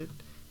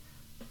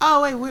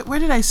Oh, wait, where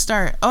did I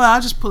start? Oh, I'll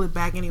just pull it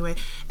back anyway.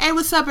 Hey,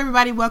 what's up,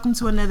 everybody? Welcome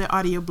to another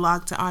audio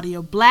blog to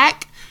Audio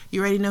Black.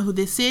 You already know who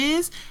this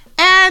is.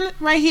 And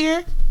right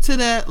here to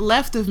the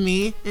left of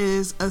me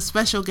is a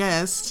special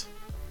guest.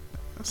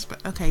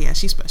 Okay, yeah,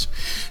 she's special.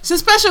 It's a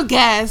special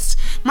guest,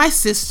 my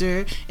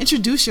sister.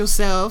 Introduce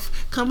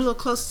yourself. Come a little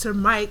closer to the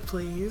mic,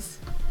 please.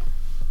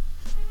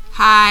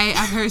 Hi,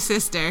 I'm her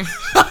sister.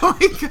 Oh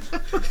my God.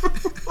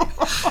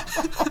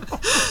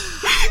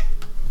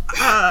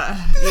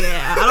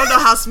 Yeah, I don't know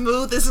how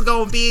smooth this is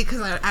going to be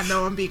because I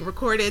know I'm being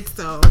recorded,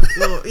 so,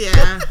 well,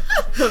 yeah.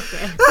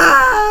 Okay.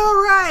 All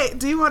right.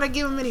 Do you want to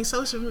give them any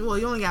social media? Well,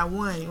 you only got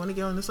one. You want to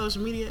give them the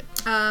social media?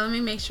 Let me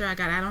make sure I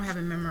don't have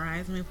it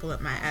memorized. Let me pull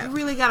up my app. You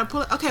really got to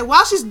pull it. Okay,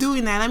 while she's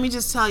doing that, let me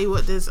just tell you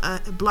what this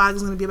blog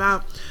is going to be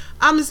about.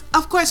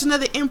 Of course,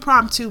 another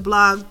impromptu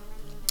blog.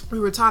 We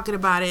were talking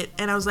about it,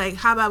 and I was like,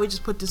 how about we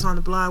just put this on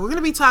the blog? We're going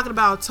to be talking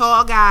about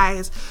tall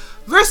guys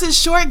versus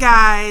short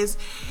guys,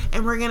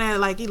 and we're going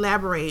to,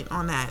 elaborate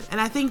on that.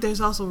 And I think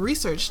there's also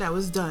research that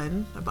was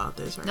done about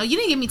this, right? No, you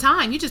didn't give me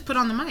time. You just put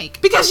on the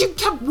mic. Because you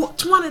kept you were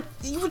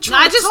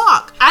trying to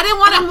talk. I didn't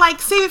want to. I'm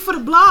save it for the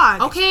blog.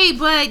 Okay,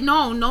 but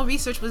no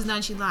research was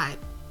done. She lied.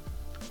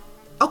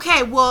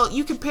 Okay, well,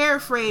 you can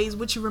paraphrase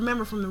what you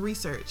remember from the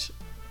research.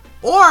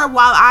 Or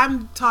while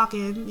I'm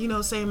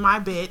talking, saying my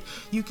bit,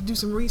 you could do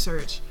some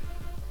research.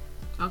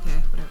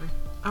 Okay, whatever.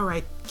 All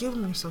right, give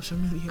them your social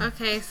media.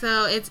 Okay,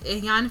 so it's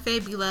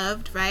Ayanfe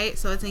Beloved, right?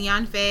 So it's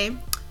Ayanfe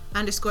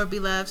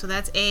 _Beloved. So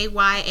that's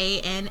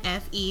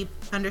AYANFE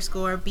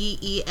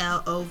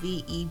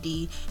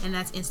 _BELOVED, and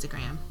that's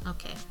Instagram.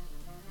 Okay.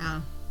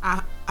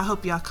 I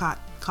hope y'all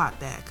caught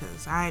that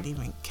because I didn't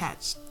even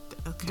catch.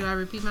 Okay. Do I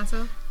repeat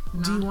myself?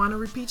 No. Do you want to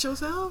repeat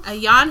yourself?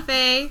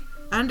 Ayanfe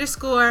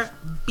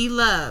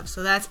 _Beloved.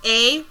 So that's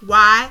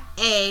AYANFE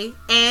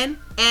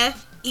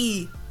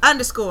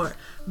BELOVED.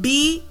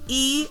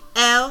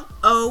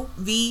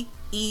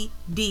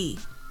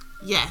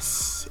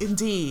 Yes,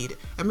 indeed.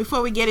 And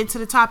before we get into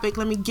the topic,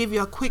 let me give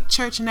you a quick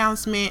church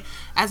announcement.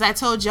 As I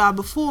told y'all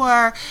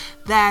before,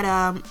 that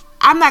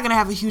I'm not going to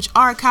have a huge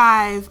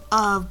archive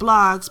of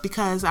blogs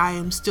because I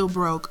am still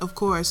broke, of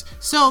course.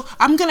 So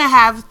I'm going to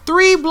have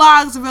 3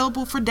 blogs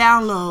available for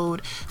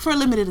download for a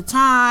limited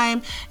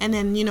time. And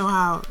then you know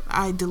how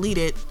I delete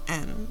it.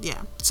 And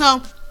yeah.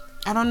 So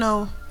I don't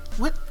know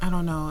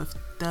if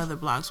the other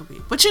blogs will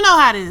be. But you know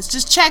how it is.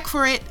 Just check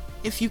for it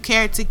if you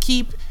care to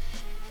keep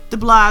the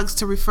blogs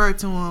to refer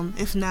to them.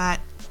 If not,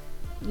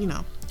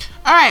 All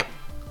right.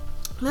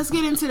 Let's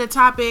get into the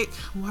topic.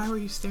 Why were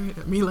you staring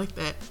at me like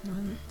that?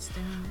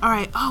 All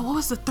right. Oh, what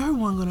was the third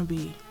one going to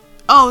be?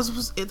 Oh,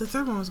 the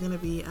third one was going to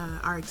be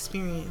our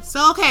experience.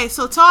 So, okay.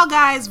 So, tall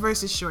guys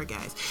versus short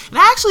guys. And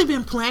I actually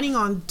been planning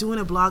on doing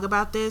a blog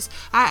about this.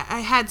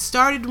 I had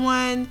started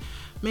one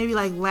maybe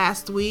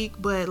last week,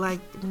 but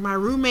my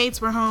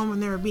roommates were home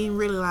and they were being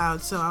really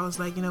loud. So I was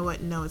like, you know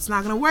what? No, it's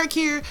not going to work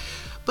here.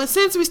 But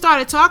since we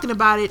started talking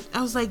about it,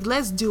 I was like,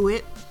 let's do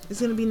it. It's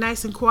going to be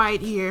nice and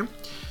quiet here.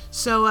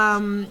 So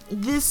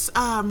this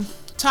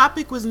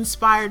topic was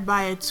inspired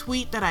by a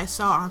tweet that I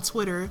saw on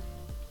Twitter.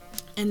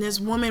 And this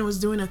woman was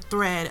doing a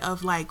thread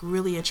of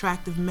really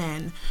attractive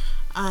men.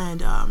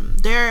 And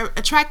they're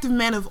attractive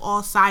men of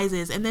all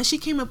sizes. And then she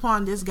came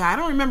upon this guy. I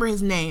don't remember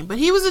his name, but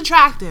he was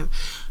attractive.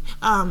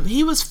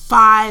 He was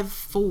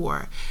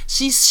 5'4".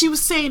 She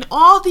was saying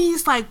all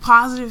these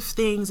positive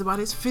things about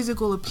his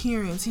physical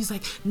appearance. He's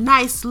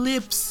nice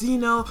lips,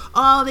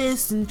 all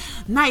this, and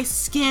nice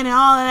skin and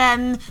all of that,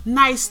 and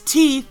nice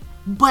teeth,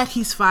 but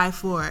he's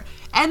 5'4".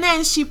 And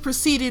then she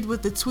proceeded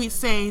with the tweet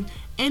saying,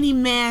 any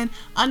man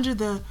under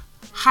the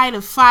height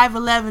of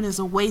 5'11" is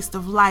a waste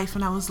of life.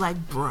 And I was like,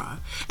 bruh.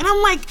 And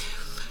I'm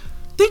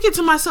thinking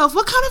to myself,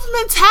 what kind of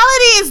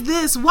mentality is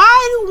this?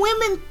 Why do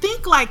women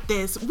think like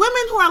this?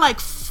 Women who are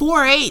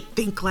 4'8"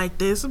 think like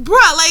this.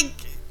 Bruh,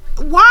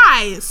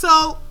 why?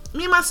 So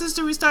me and my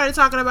sister, we started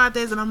talking about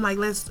this, and I'm like,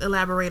 let's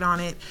elaborate on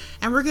it.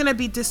 And we're going to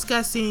be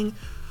discussing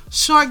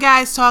short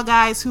guys, tall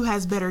guys, who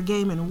has better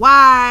game and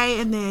why.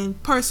 And then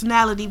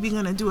personality, we're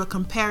going to do a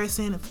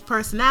comparison of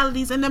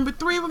personalities. And number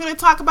 3, we're going to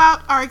talk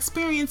about our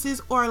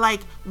experiences or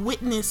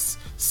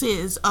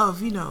witnesses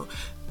of,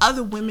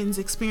 other women's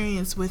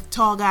experience with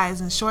tall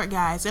guys and short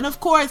guys. And of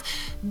course,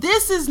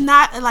 this is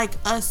not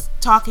us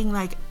talking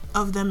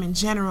of them in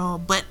general,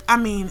 but I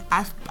mean,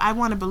 I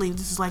want to believe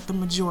this is the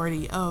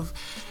majority of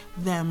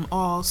them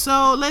all.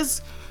 So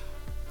let's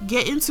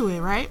get into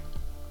it, right?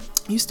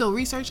 You still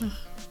researching?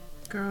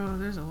 Girl,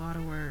 there's a lot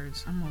of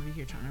words. I'm over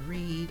here trying to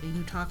read and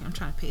you talking. I'm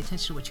trying to pay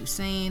attention to what you're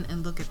saying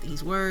and look at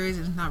these words.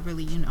 It's not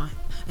really, I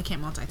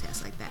can't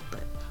multitask like that,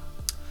 but.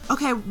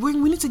 Okay, we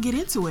need to get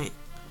into it.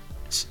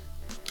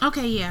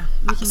 Okay, yeah.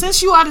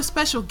 Since you are the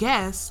special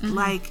guest,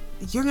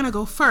 you're going to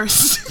go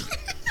first.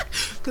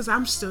 Because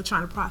I'm still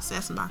trying to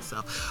process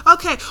myself.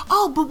 Okay.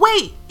 Oh, but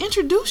wait.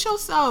 Introduce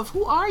yourself.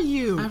 Who are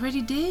you? I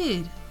already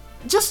did.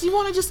 You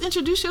want to just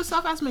introduce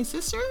yourself as my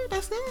sister?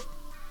 That's it?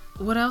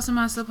 What else am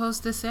I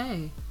supposed to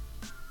say?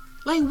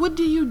 Like, what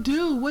do you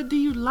do? What do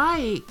you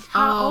like?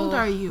 How old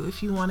are you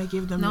if you want to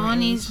give them No your one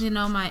age? needs to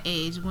know my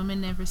age.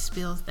 Women never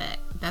spills that.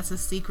 That's a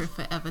secret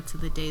forever to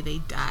the day they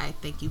die.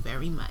 Thank you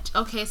very much.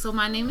 Okay, so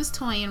my name is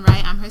Toyin,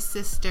 right? I'm her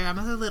sister. I'm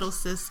her little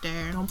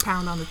sister. Don't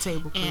pound on the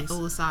table, please.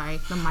 Oh, sorry.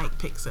 The mic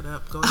picks it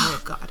up. Go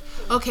ahead, God.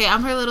 Okay,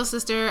 I'm her little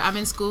sister. I'm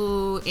in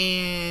school,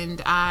 and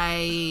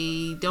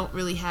I don't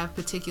really have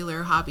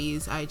particular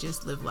hobbies. I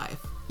just live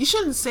life. You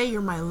shouldn't say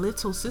you're my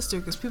little sister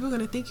because people are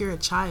going to think you're a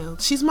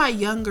child. She's my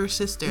younger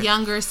sister.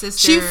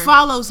 She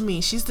follows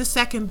me. She's the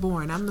second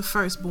born. I'm the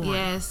firstborn.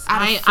 Yes.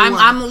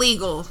 I'm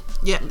legal.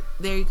 Yeah.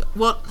 There you go.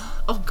 Well,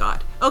 oh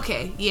God.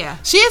 Okay, yeah.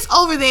 She is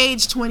over the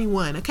age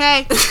 21,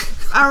 okay?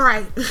 All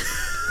right.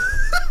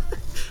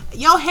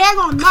 Your hair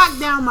gonna knock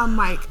down my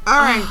mic. All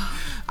right.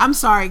 I'm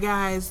sorry,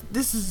 guys.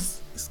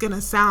 It's going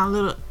to sound a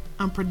little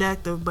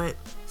unproductive, but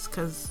it's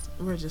because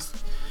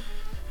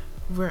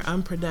we're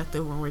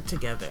unproductive when we're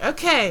together.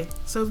 Okay,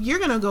 so you're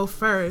gonna go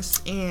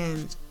first,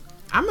 and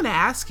I'm gonna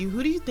ask you,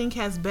 who do you think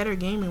has better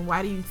game, and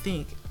why do you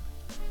think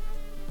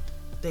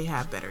they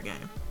have better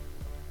game?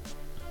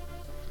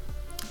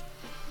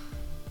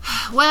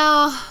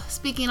 Well,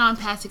 speaking on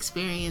past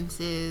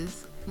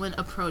experiences, when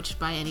approached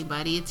by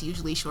anybody, it's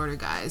usually shorter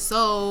guys.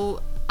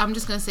 So I'm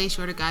just gonna say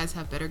shorter guys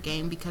have better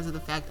game because of the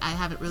fact I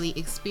haven't really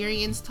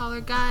experienced taller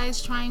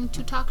guys trying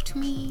to talk to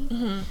me.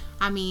 Mm-hmm.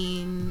 I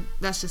mean,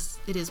 that's just,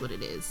 it is what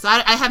it is. So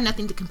I have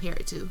nothing to compare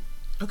it to.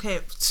 Okay,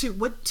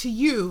 to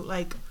you,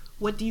 like,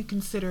 what do you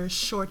consider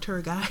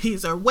shorter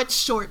guys, or what's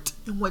short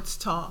and what's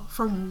tall?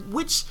 From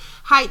which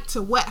height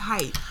to what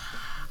height?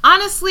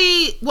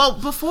 Honestly, well,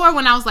 before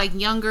when I was like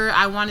younger,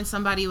 I wanted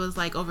somebody who was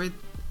like over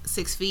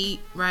 6 feet,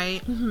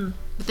 right? Mm-hmm.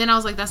 But then I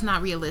was like, that's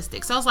not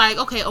realistic. So I was like,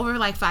 okay, over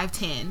like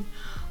 5'10".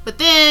 But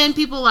then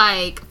people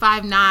like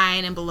 5'9"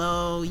 and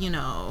below, you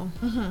know,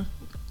 mm-hmm.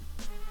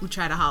 we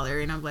try to holler,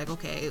 and I'm like,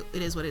 okay,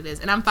 it is what it is.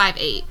 And I'm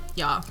 5'8",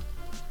 y'all.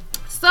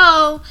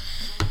 So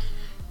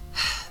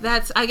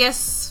that's, I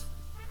guess,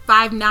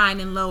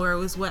 5'9" and lower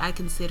was what I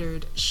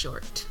considered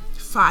short.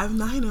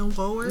 5'9" and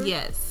lower?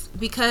 Yes,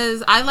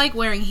 because I like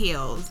wearing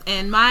heels,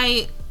 and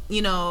my,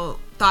 you know,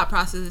 thought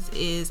process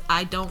is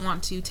I don't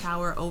want to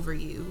tower over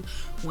you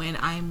when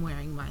I'm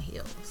wearing my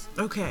heels.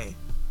 Okay.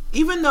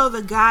 Even though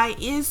the guy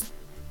is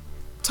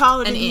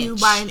taller than you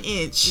by an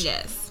inch.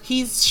 Yes.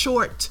 He's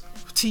short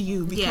to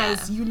you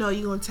because you know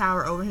you're going to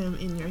tower over him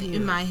in your heels.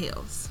 In my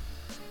heels.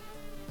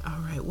 All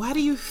right. Why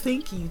do you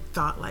think you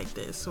thought like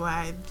this?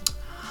 Why?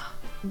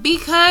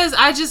 Because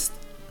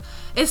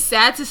it's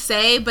sad to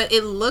say, but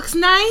it looks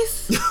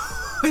nice.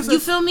 You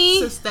feel me?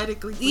 It's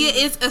aesthetically pleasing.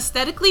 Yeah, it's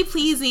aesthetically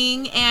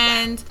pleasing,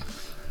 and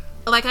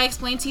like I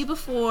explained to you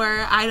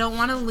before, I don't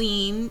want to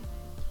lean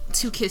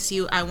to kiss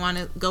you. I want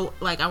to go,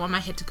 like, I want my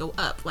head to go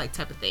up, like,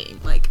 type of thing.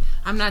 Like,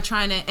 I'm not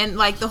trying to, and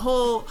like the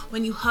whole,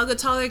 when you hug a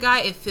taller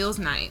guy, it feels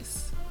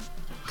nice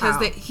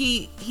because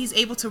he's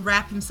able to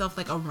wrap himself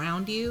like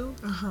around you.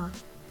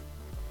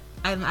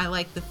 I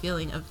like the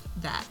feeling of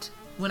that.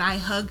 When I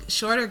hug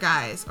shorter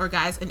guys or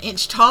guys an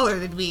inch taller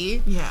than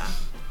me,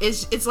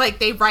 it's like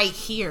they right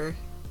here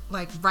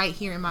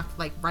in my,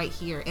 like, right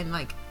here, and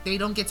like they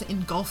don't get to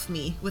engulf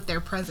me with their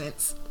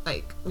presence,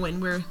 like when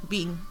we're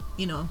being,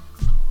 you know,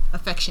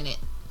 affectionate.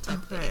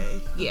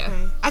 Okay. Yeah.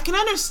 Okay. I can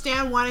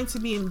understand wanting to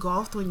be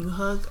engulfed when you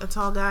hug a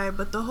tall guy,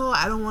 but the whole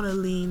I don't want to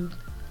lean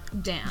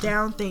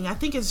down thing, I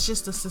think it's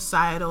just a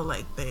societal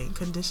like thing,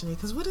 conditioning.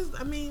 Because what is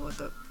I mean?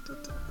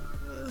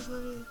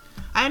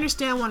 I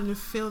understand wanting to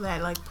feel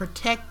that like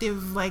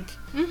protective, like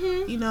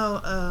you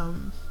know,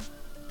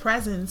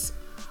 presence,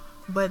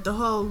 but the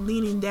whole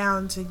leaning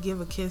down to give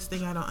a kiss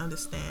thing, I don't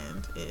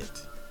understand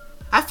it.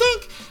 I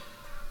think,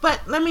 but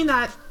let me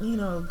not, you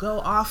know, go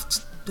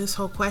off this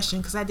whole question,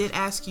 because I did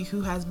ask you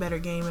who has better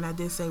game, and I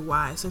did say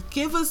why. So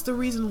give us the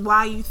reason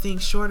why you think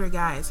shorter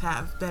guys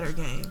have better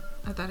game.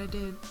 I thought I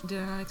did.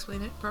 Did I not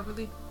explain it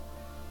properly?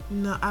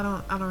 No, I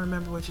don't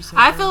remember what you said.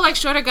 I feel like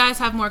shorter guys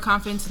have more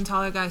confidence than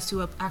taller guys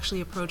to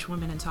actually approach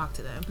women and talk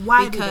to them.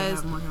 Why do they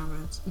have more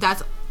confidence?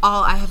 That's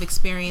all I have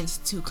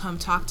experienced to come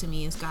talk to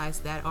me is guys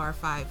that are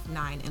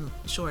 5'9" and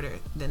shorter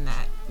than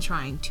that,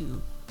 trying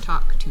to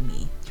talk to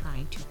me,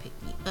 trying to pick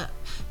me up,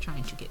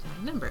 trying to get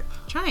my number,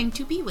 trying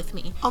to be with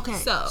me. Okay,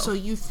 so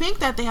you think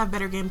that they have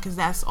better game because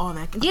that's all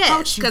that can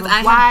approach you. But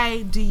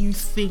why do you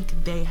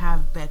think they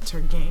have better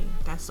game?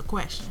 That's the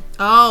question.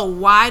 Oh,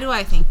 why do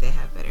I think they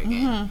have better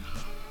game?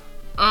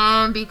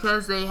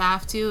 Because they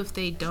have to. If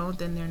they don't,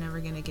 then they're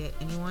never gonna get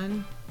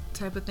anyone,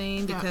 type of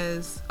thing.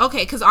 Because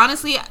because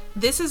honestly,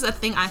 this is a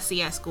thing I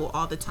see at school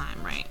all the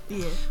time, right?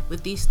 Yeah.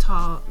 With these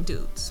tall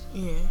dudes.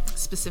 Yeah.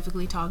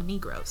 Specifically tall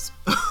Negroes.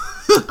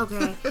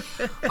 Okay.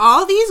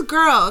 All these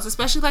girls,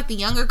 especially like the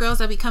younger girls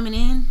that be coming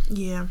in.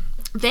 Yeah.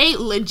 They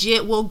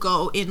legit will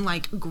go in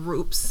like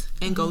groups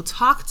and go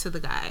talk to the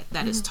guy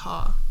that is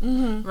tall,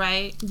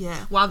 right?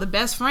 Yeah. While the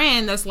best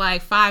friend that's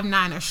like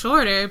 5'9" or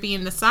shorter be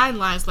in the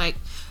sidelines, like,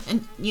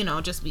 and you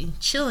know, just be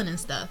chilling and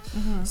stuff.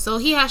 So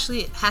he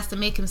actually has to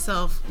make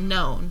himself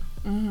known,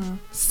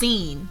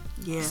 seen,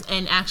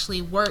 and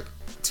actually work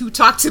to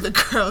talk to the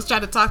girls, try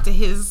to talk to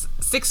his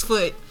 6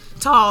 foot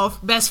tall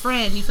best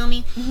friend. You feel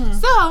me? Mm-hmm.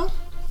 So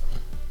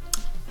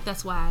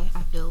that's why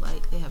I feel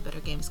like they have better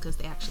games, because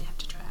they actually have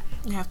to try.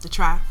 You have to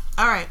try.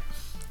 All right.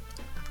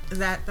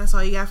 That's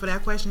all you got for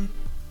that question?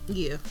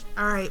 Yeah.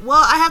 All right.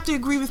 Well, I have to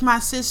agree with my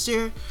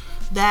sister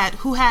that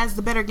who has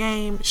the better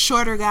game?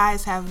 Shorter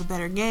guys have the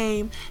better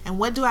game. And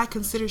what do I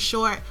consider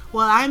short?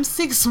 Well, I'm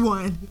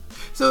 6'1".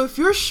 So if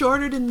you're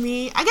shorter than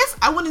me, I guess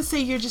I wouldn't say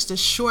you're just a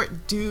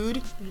short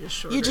dude.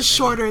 You're just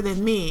shorter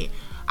than me.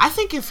 I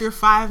think if you're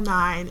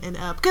 5'9" and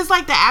up, because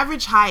like the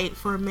average height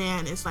for a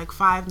man is like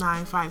 5'9",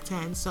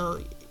 5'10". So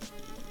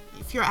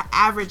if you're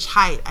average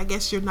height, I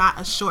guess you're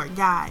not a short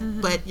guy, mm-hmm.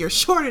 but you're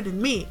shorter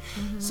than me.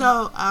 Mm-hmm.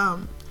 So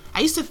I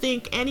used to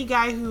think any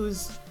guy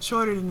who's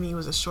shorter than me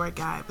was a short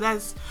guy,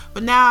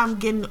 but now I'm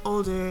getting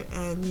older,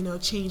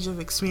 and change of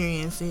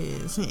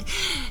experiences.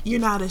 You're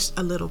not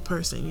a little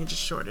person, you're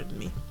just shorter than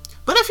me.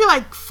 But if you're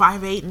like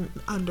 5'8" and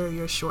under,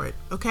 you're short.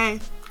 Okay,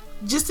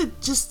 just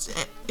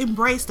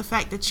embrace the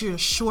fact that you're a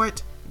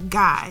short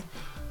guy.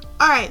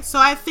 All right, so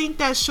I think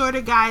that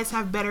shorter guys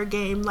have better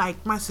game,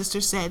 like my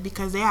sister said,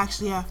 because they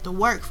actually have to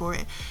work for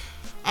it.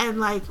 And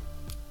like,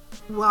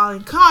 well,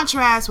 in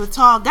contrast with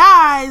tall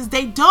guys,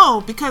 they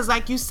don't, because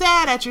like you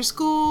said, at your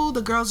school,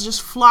 the girls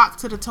just flock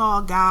to the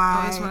tall guy.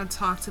 I always want to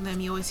talk to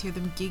them. You always hear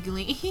them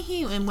giggling,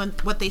 and when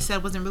what they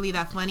said wasn't really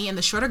that funny. And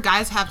the shorter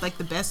guys have like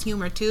the best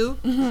humor too,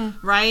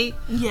 mm-hmm. right?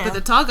 Yeah. But the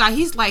tall guy,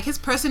 he's like, his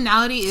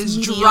personality is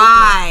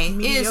dry.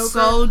 It's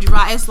so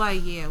dry. It's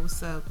like, yeah,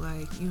 what's up?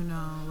 Like,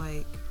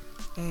 like,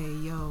 hey,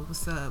 yo,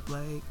 what's up?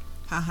 Like,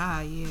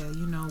 haha, yeah,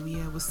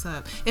 yeah, what's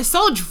up? It's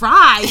so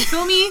dry, you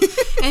feel me?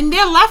 And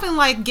they're laughing,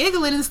 like,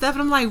 giggling and stuff,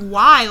 and I'm like,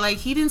 why? Like,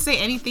 he didn't say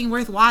anything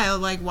worthwhile.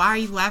 Like, why are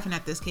you laughing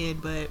at this kid?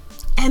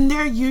 And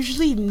they're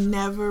usually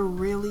never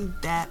really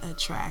that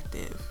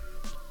attractive,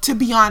 to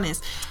be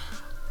honest.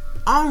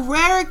 On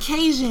rare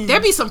occasions,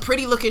 there be some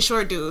pretty looking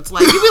short dudes.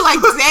 Like, you be like,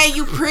 dang,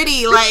 you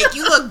pretty. Like,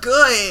 you look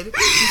good.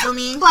 You feel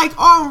me? Like,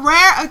 on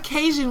rare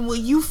occasion will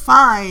you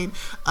find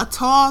a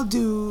tall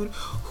dude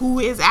who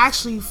is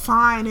actually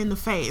fine in the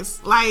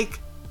face. Like,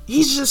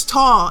 he's just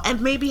tall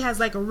and maybe has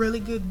like a really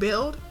good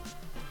build.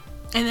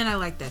 And then I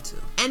like that too.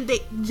 And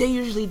they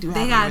usually do have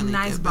a really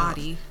nice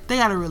body. They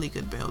got a really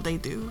good build. They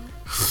do.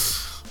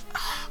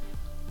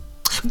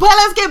 But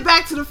let's get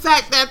back to the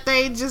fact that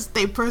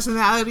their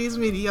personality is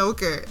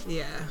mediocre.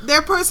 Yeah.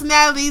 Their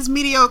personality is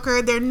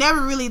mediocre. They're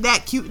never really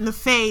that cute in the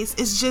face.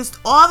 It's just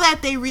all that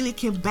they really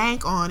can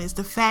bank on is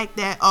the fact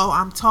that, oh,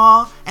 I'm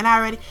tall, and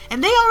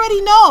they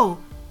already know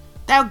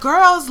that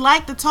girls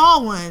like the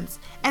tall ones.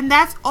 And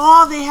that's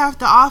all they have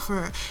to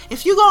offer.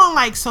 If you go on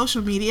like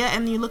social media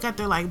and you look at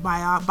their like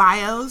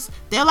bios,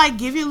 they'll like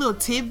give you a little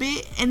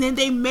tidbit, and then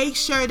they make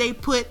sure they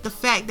put the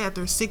fact that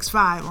they're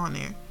 6'5" on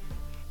there.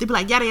 They be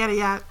like, yada yada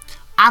yada,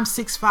 I'm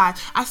 6'5".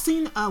 I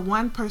seen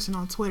one person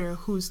on Twitter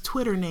whose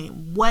Twitter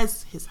name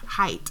was his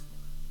height,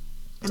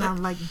 and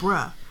I'm like,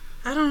 bruh.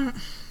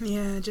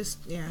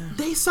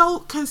 They so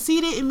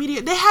conceited and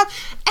mediocre.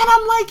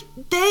 I'm like,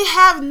 they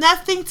have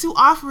nothing to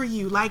offer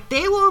you. Like,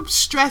 they will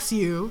stress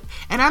you.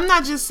 And I'm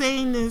not just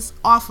saying this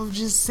off of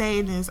just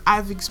saying this.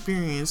 I've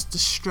experienced the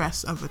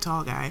stress of a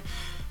tall guy.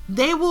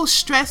 They will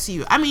stress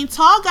you. I mean,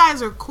 tall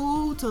guys are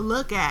cool to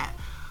look at,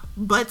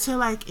 but to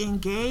like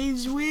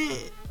engage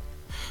with,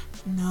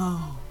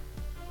 no.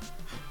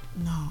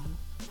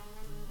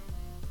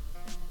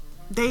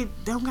 They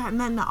don't got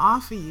nothing to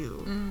offer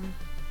you.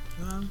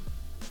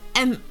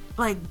 And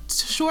like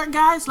short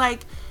guys,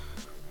 like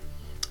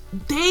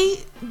they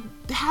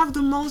have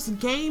the most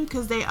game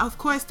because they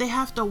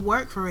have to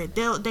work for it.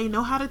 They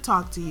know how to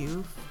talk to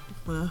you,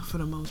 for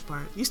the most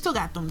part. You still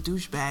got them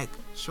douchebag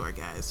short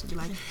guys who be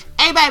like,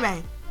 hey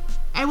baby,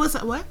 hey, what's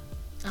up? What?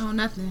 Oh,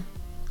 nothing.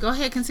 Go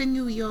ahead,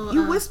 continue your.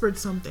 You whispered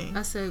something.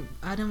 I said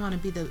I didn't want to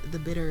be the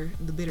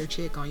bitter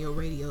chick on your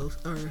radio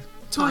or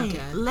Toyin,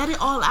 podcast. let it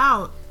all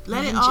out.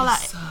 Let it all out.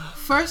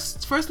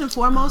 First and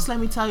foremost,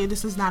 let me tell you,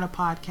 this is not a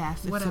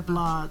podcast. It's a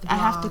blog. I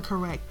have to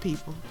correct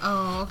people.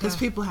 Oh, okay. Because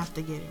people have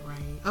to get it right.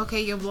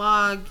 Okay, your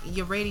blog,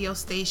 your radio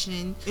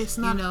station. It's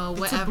not.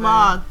 Whatever. It's a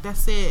blog.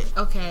 That's it.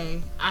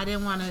 Okay, I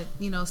didn't want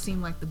to,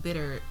 seem like the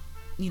bitter,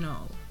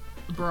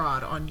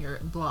 broad on your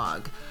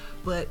blog,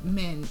 but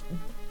men,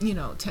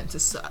 tend to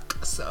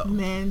suck. So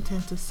men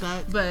tend to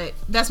suck. But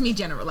that's me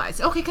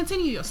generalizing. Okay,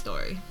 continue your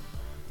story.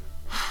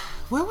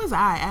 Where was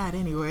I at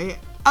anyway?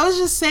 I was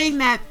just saying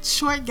that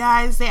short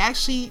guys, they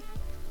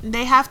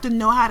have to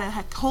know how to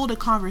hold a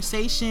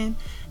conversation.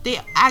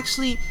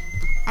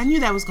 I knew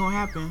that was going to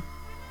happen.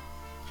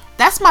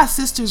 That's my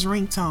sister's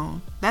ringtone.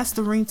 That's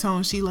the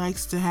ringtone she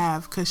likes to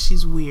have because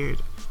she's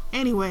weird.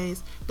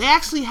 Anyways, they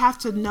actually have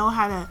to know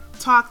how to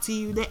talk to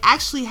you. They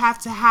actually have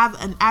to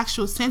have an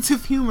actual sense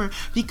of humor,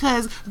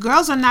 because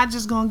girls are not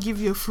just going to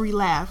give you a free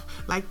laugh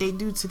like they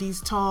do to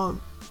these tall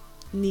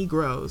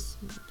Negroes.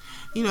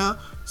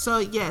 So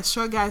yeah,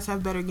 short guys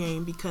have better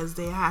game because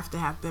they have to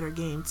have better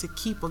game to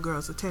keep a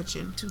girl's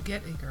attention. To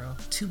get a girl.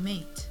 To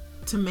mate.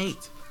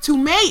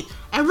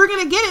 And we're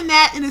going to get in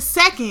that in a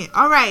second.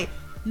 All right.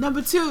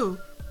 Number 2.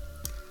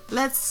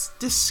 let's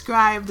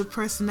describe the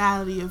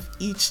personality of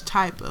each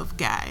type of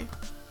guy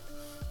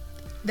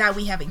that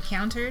we have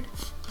encountered.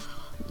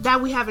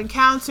 That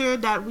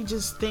we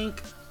just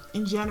think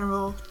in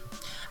general.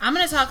 I'm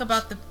gonna talk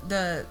about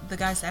the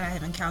guys that I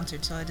have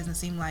encountered, so it doesn't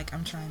seem like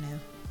I'm trying to.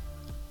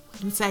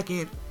 In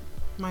second,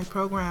 my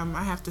program,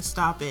 I have to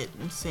stop it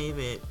and save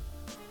it,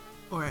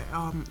 or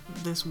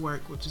this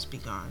work will just be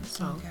gone.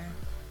 So okay.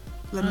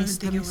 let me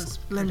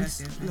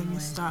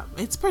stop.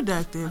 It's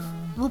productive.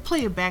 We'll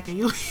play it back and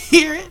you'll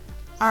hear it.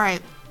 All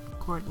right,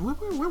 Courtney,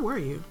 where were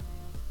you?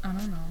 I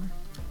don't know.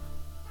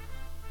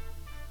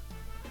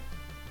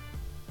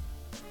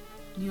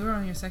 You were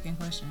on your second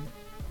question.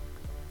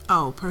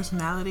 Oh,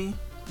 personality?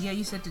 Yeah,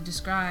 you said to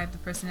describe the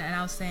person, and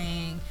I was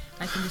saying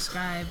I can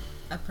describe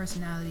a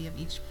personality of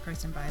each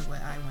person by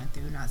what I went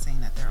through, not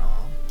saying that they're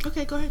all.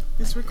 Okay, go ahead.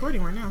 It's like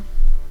recording right now.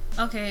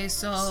 Okay,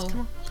 so Come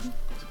on.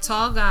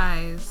 tall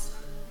guys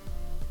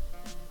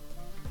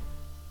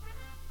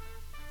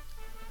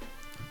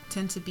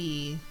tend to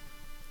be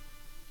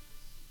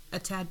a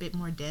tad bit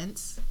more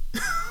dense.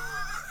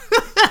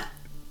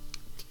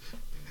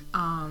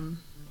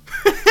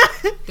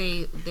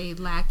 They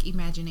lack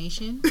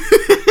imagination,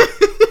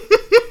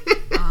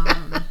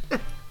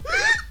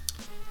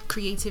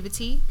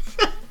 creativity.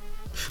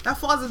 That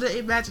falls into the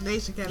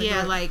imagination category.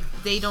 Yeah, like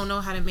they don't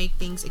know how to make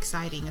things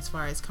exciting as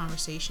far as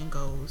conversation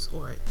goes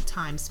or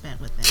time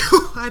spent with them.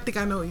 I think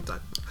I know what you're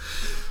talking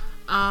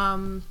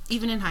about.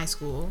 Even in high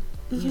school,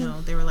 you know,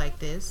 they were like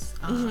this.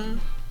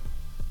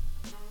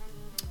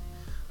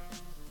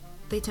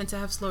 They tend to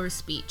have slower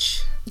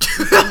speech.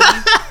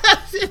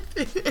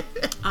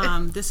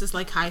 This is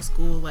like high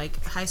school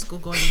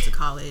going into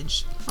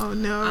college. Oh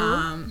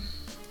no.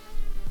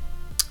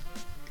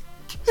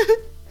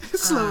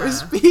 Slower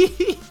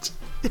speech.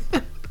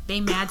 They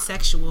mad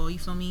sexual, you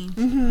feel me?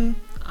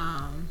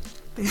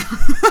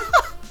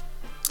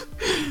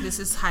 This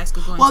is high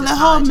school going well, to the college.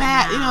 Whole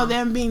mad, you know,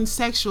 them being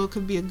sexual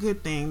could be a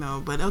good thing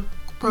though, but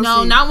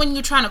no, not when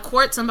you're trying to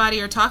court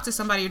somebody or talk to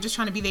somebody. You're just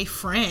trying to be their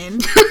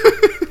friend.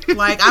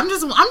 Like, I'm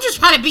just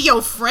trying to be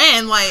your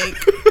friend. Like,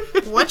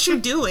 what you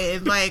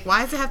doing? Like,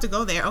 why does it have to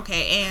go there?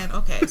 Okay,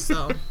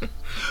 so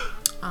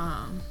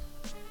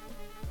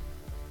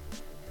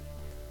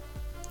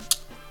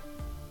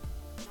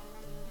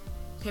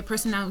okay,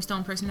 personality. We still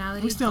on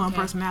personality? We still on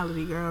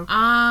personality, girl.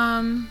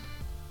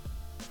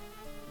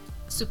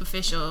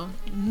 Superficial.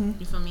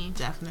 You feel me?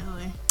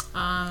 Definitely.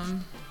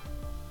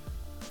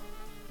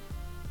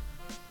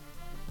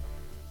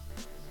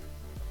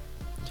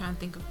 Trying to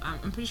think of.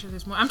 I'm pretty sure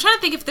there's more. I'm trying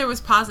to think if there's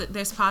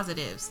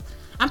positives.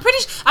 I'm pretty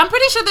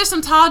sure there's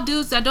some tall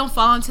dudes that don't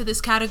fall into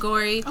this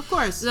category. Of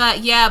course.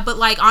 Yeah, but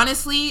like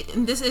honestly,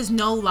 this is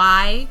no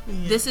lie.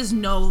 Yeah. This is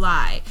no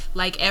lie.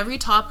 Like every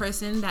tall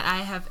person that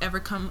I have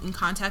ever come in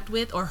contact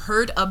with or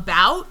heard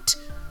about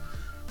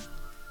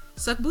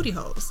suck booty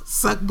holes.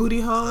 Suck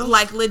booty holes?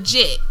 Like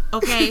legit.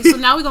 Okay, so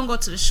now we're gonna go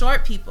to the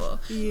short people.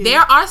 Yeah.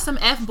 There are some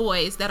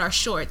F-boys that are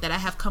short that I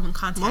have come in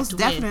contact with. Most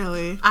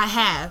definitely. I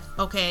have,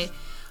 okay.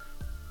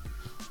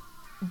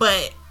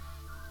 But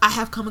I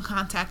have come in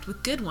contact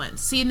with good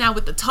ones. See, now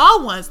with the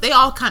tall ones, they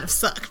all kind of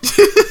sucked.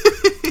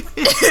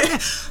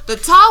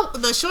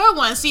 The short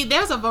ones, see,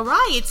 there's a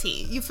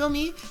variety. You feel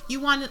me? You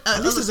want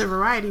this is a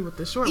variety with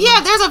the short ones.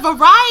 Yeah, there's a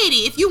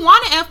variety. If you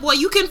want an F-boy,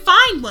 you can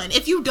find one.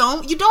 If you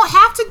don't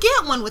have to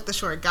get one with the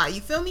short guy.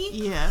 You feel me?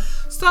 Yeah.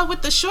 So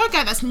with the short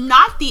guy that's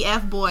not the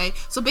F-boy,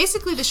 so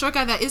basically the short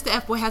guy that is the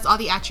F-boy has all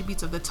the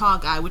attributes of the tall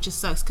guy, which is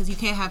sucks because you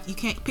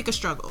can't pick a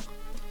struggle.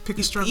 Pick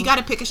a struggle. You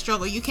gotta pick a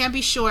struggle. You can't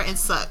be short and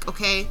suck,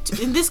 okay?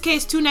 In this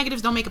case, 2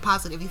 negatives don't make a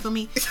positive. You feel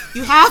me?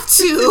 You have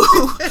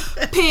to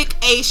pick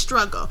a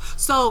struggle.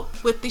 So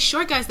with the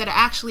short guys that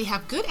actually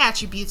have good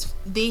attributes,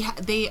 they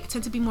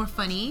tend to be more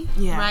funny,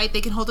 right?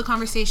 They can hold the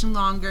conversation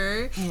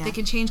longer. Yeah. They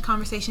can change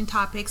conversation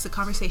topics. The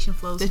conversation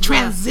flows. The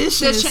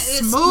transition is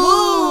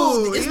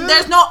smooth. Yeah.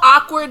 There's no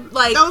awkward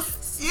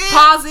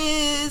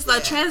pauses. The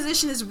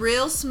transition is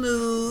real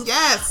smooth.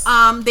 Yes.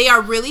 They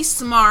are really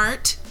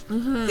smart.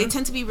 They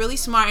tend to be really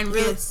smart and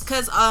really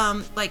because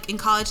like in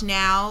college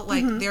now,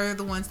 like they're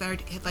the ones that are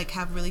like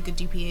have really good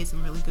GPAs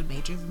and really good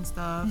majors and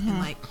stuff, and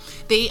like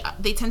they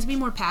tend to be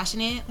more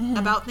passionate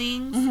about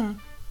things.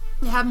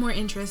 They have more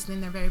interest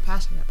and they're very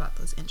passionate about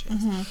those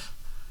interests.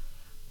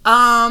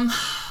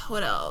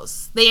 What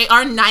else? They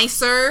are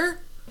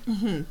nicer.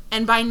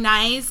 And by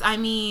nice I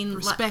mean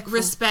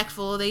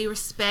respectful. They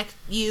respect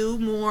you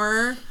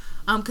more.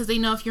 Because they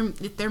know if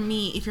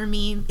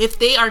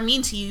they are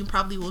mean to you, you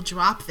probably will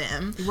drop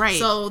them. Right.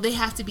 So they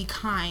have to be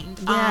kind.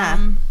 Yeah.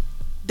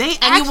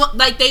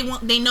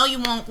 They know you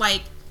won't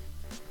like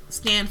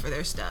stand for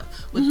their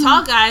stuff. With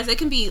tall guys, they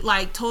can be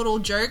like total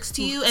jerks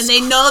to you, and they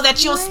know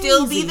that you'll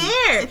still be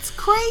there. It's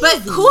crazy.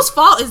 But whose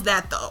fault is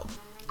that though?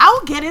 I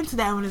will get into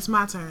that when it's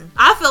my turn.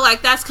 I feel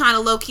like that's kind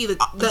of low key the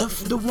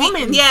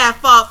woman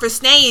fault for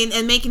staying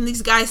and making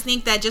these guys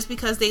think that just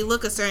because they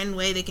look a certain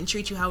way they can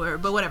treat you however.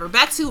 But whatever.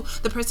 Back to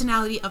the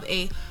personality of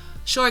a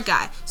short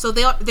guy. So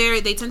they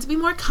tend to be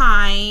more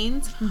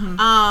kind.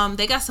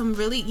 They got some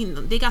really,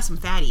 they got some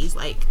fatties.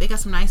 Like, they got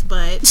some nice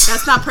butts.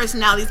 That's not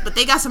personalities, but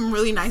they got some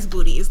really nice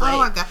booties. Like, oh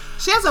my god,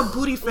 she has a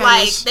booty fetish.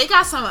 Like, they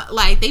got some,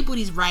 like, they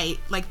booties right.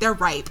 Like, they're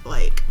ripe.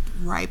 Like,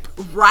 ripe.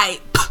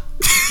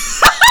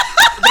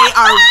 They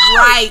are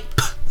ripe.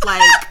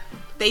 Like,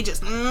 they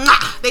just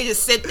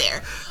sit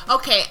there.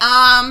 Okay.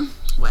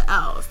 What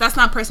else? That's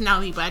not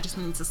personality, but I just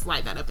need to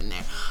slide that up in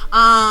there.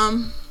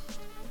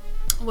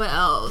 What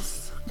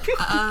else? They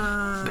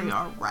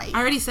are right. I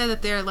already said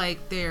that they're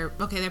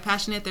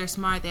passionate, they're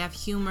smart, they have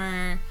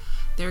humor,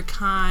 they're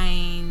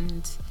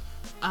kind.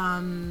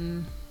 I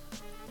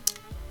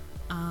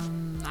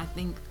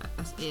think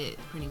that's it,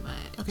 pretty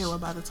much. Okay, what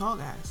about the tall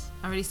guys?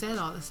 I already said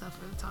all the stuff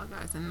for the tall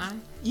guys, didn't I?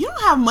 You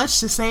don't have much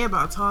to say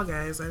about tall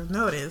guys, I've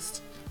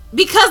noticed.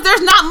 Because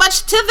there's not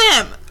much to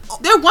them.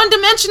 They're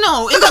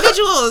one-dimensional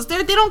individuals. They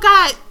don't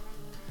got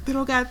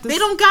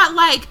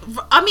like,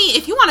 I mean,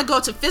 if you want to go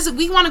to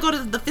we want to go to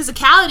the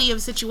physicality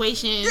of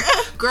situation,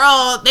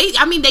 girl, they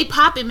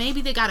popping.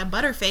 Maybe they got a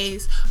butter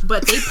face,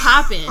 but they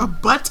popping. A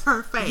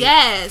butter face.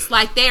 Yes,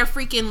 like they're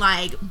freaking,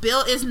 like,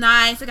 built is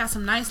nice. They got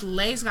some nice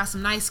legs, got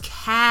some nice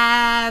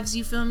calves,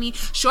 you feel me?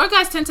 Short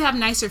guys tend to have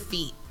nicer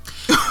feet.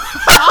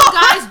 Tall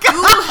guys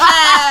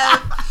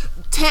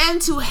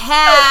tend to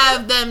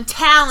have them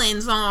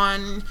talons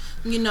on,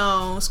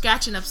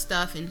 scratching up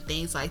stuff and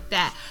things like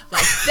that.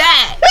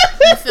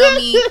 You feel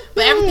me?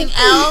 But everything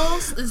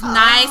else is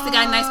nice. They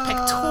got nice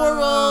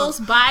pectorals,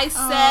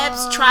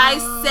 biceps,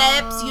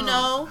 triceps,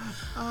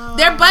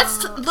 Their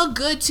butts look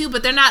good too,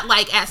 but they're not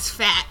like as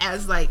fat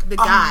as like the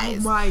guys.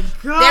 Oh my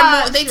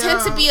god. They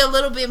tend to be a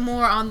little bit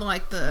more on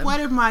like the, what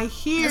am I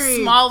hearing?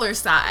 The smaller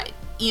side,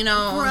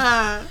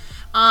 Bruh.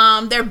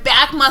 Their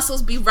back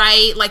muscles be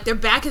right. Like, their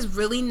back is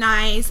really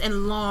nice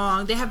and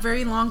long. They have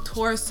very long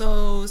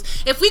torsos.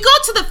 If we go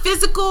to the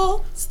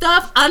physical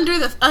stuff under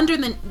the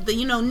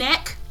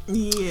neck.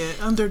 Yeah,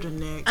 under the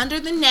neck. Under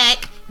the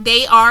neck,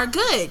 they are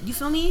good. You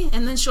feel me?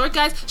 And then short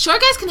guys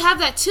can have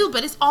that too,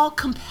 but it's all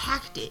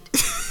compacted.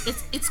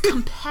 It's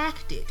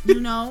compacted,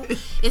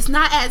 It's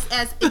not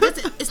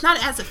it's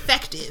not as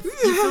effective,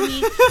 you feel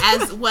me,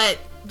 as what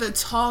the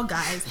tall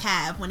guys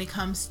have when it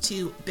comes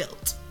to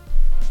build.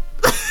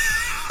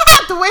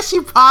 The way she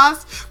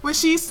paused,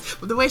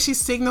 the way she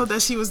signaled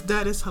that she was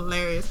done is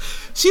hilarious.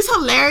 She's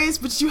hilarious,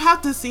 but you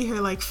have to see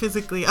her like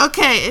physically.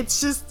 Okay,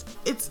 it's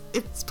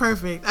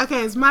perfect.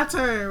 Okay, it's my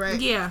turn, right?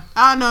 Yeah.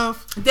 I don't know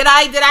if did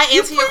I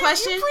answer your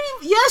question?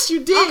 Yes,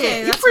 you did.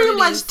 Okay, you pretty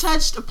much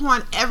touched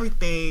upon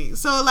everything.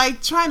 So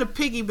like trying to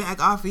piggyback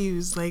off of you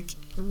is like,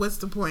 what's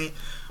the point?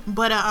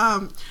 But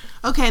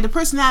okay, the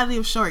personality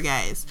of short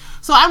guys.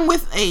 So I'm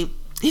with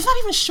he's not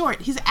even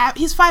short. He's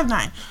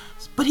 5'9",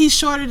 but he's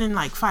shorter than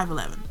like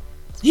 5'11".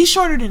 He's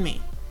shorter than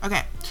me.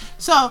 Okay.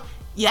 So,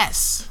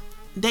 yes,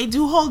 they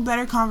do hold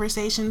better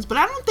conversations, but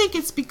I don't think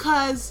it's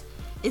because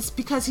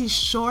he's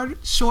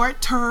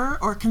shorter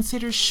or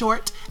considered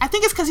short. I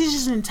think it's because he's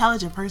just an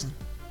intelligent person.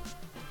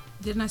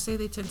 Didn't I say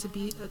they tend to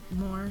be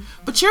more?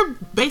 But you're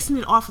basing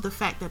it off of the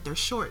fact that they're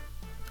short.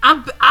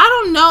 I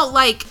don't know,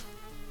 like,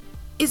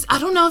 I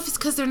don't know if it's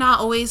because they're not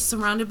always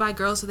surrounded by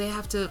girls, so they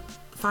have to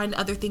find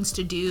other things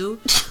to do,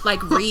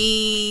 like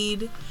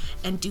read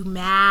and do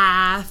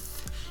math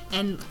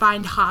and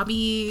find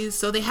hobbies,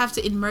 so they have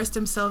to immerse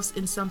themselves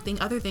in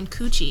something other than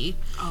coochie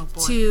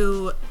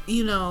to,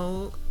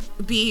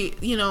 be,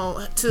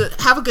 to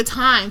have a good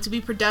time, to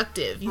be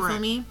productive. You feel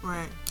me?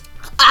 Right.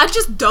 I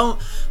just don't,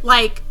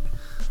 like,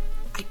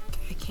 I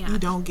can't. You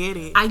don't get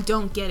it. I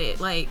don't get it.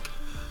 Like,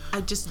 I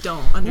just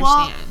don't understand.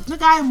 Well, the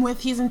guy I'm with,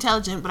 he's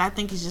intelligent, but I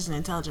think he's just an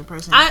intelligent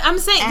person. I'm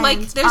saying, and like,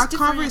 there's our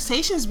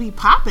conversations be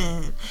popping,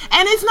 and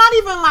it's not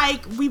even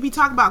like we be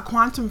talking about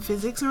quantum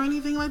physics or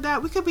anything like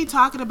that. We could be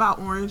talking about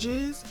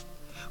oranges.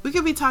 We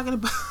could be talking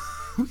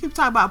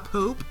about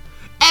poop,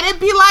 and it'd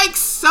be like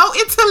so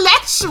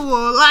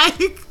intellectual.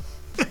 Like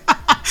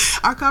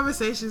our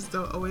conversations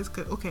don't always.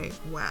 Okay,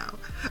 wow.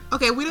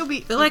 Okay, we don't be.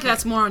 I feel like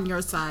that's more on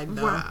your side,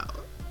 though. Wow.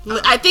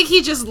 I think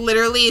he just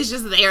literally is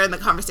just there in the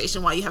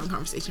conversation while you have a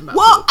conversation about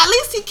well, poop. At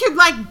least he could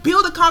like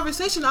build a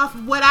conversation off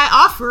of what I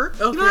offer.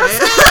 Okay. You know what I'm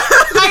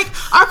saying?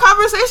 Like our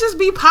conversations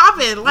be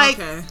popping. Like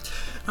okay.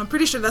 I'm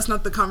pretty sure that's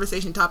not the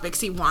conversation topics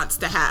he wants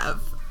to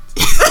have.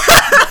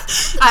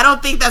 I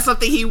don't think that's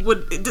something he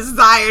would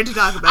desire to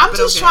talk about. I'm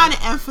just trying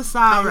to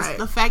emphasize right.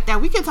 the fact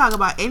that we can talk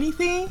about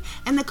anything,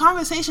 and the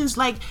conversations,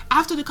 like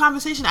after the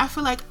conversation, I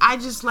feel like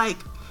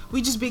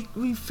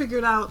we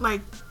figured out like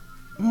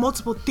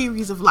multiple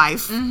theories of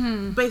life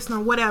based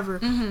on whatever.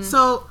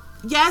 So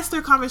yes,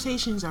 their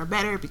conversations are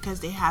better because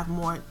they have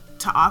more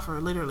to offer.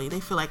 Literally, they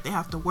feel like they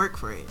have to work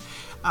for it.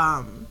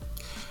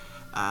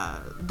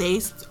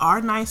 They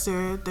are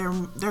nicer.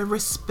 They're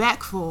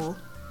respectful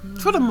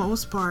for the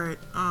most part.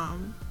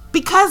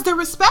 Because they're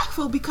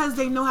respectful, because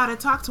they know how to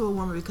talk to a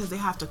woman, because they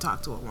have to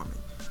talk to a woman.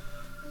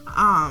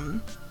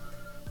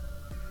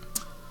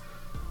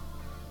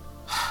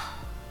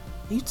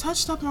 You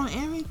touched up on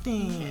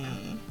everything.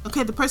 Yeah.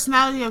 Okay, the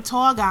personality of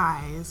tall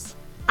guys.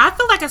 I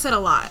feel like I said a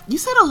lot. You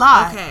said a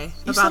lot. Okay.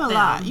 You said a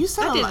lot. You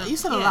said a lot. You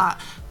said a lot.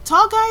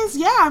 Tall guys,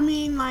 yeah, I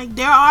mean, like,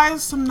 there are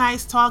some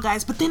nice tall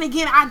guys, but then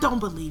again, I don't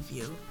believe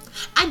you.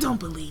 I don't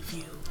believe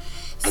you.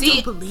 See,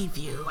 I don't believe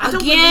you.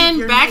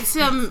 Again, back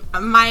to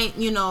might,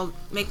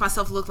 make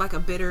myself look like a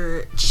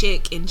bitter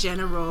chick in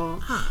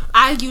general.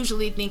 I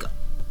usually think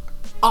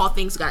all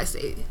things guys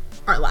say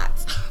are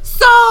lies.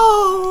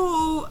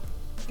 So,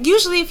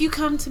 usually if you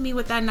come to me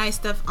with that nice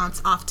stuff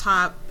off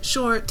top,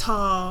 short,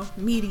 tall,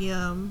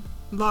 medium,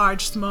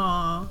 large,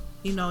 small,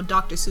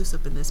 Dr. Seuss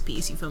up in this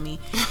piece, you feel me?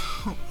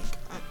 Oh my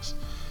gosh.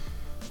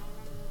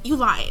 You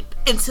lied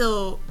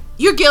until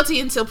you're guilty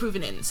until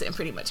proven innocent,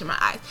 pretty much in my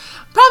eyes.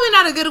 Probably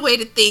not a good way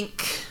to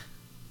think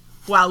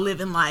while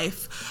living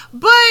life,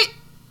 but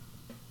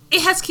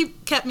it has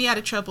kept me out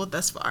of trouble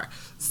thus far.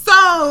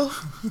 So,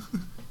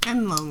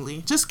 and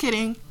lonely. Just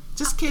kidding.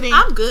 Just kidding.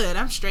 I'm good.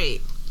 I'm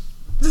straight.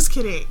 Just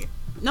kidding.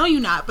 No,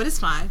 you're not, but it's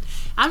fine.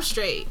 I'm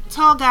straight.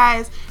 Tall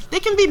guys, they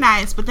can be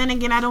nice, but then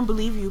again, I don't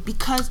believe you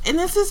because, and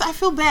this is, I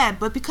feel bad,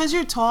 but because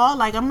you're tall,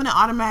 like, I'm going to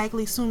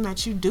automatically assume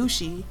that you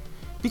douchey.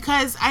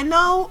 Because I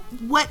know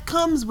what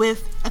comes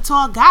with a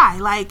tall guy.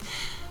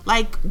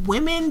 Like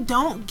women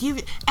don't give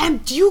it.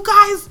 And you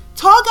guys,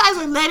 tall guys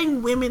are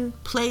letting women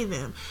play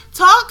them.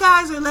 Tall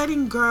guys are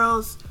letting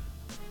girls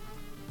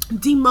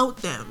demote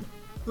them.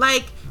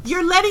 Like,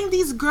 you're letting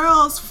these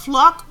girls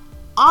flock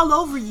all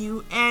over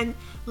you and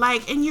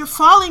you're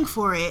falling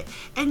for it,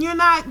 and you're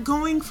not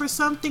going for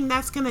something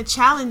that's gonna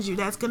challenge you,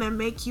 that's gonna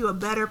make you a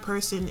better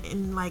person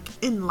in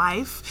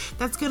life,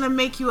 that's gonna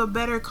make you a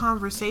better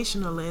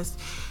conversationalist.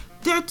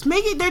 They're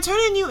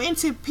turning you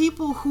into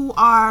people who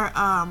are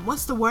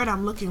what's the word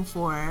I'm looking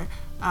for?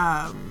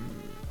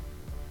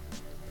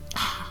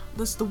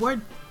 This the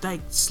word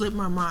slipped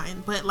my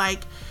mind, but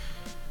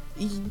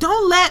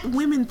don't let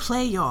women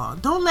play y'all.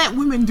 Don't let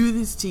women do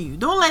this to you.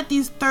 Don't let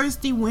these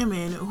thirsty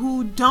women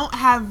who don't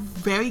have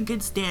very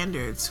good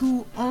standards,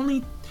 who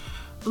only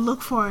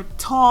look for a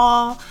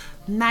tall,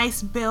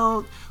 nice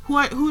build, who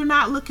are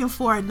not looking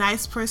for a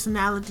nice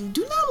personality,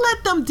 do not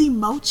let them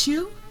demote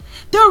you.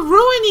 They're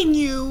ruining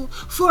you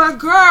for a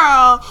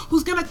girl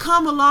who's gonna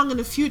come along in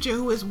the future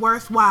who is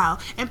worthwhile.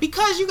 And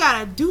because you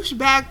got a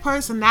douchebag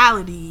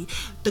personality,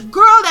 the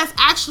girl that's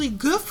actually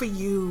good for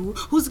you,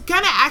 who's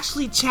gonna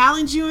actually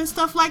challenge you and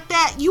stuff like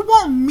that, you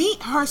won't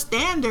meet her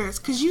standards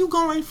because you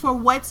going for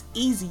what's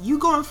easy. You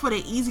going for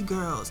the easy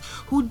girls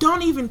who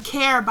don't even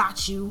care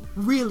about you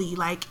really,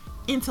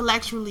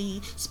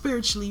 intellectually,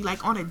 spiritually,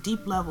 on a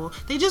deep level.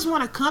 They just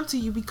want to come to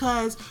you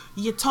because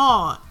you're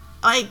tall.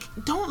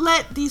 Don't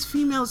let these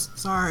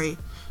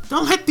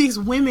don't let these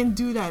women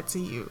do that to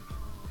you.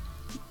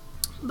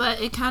 But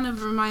it kind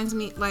of reminds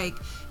me,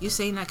 you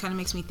saying that kind of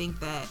makes me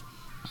think that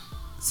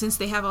since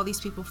they have all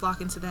these people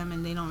flocking to them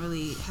and they don't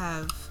really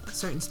have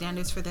certain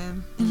standards for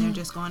them, and they're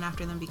just going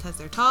after them because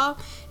they're tall,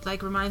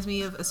 reminds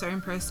me of a certain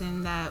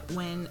person that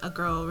when a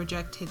girl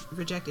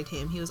rejected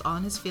him, he was all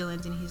in his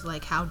feelings, and he's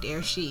like, how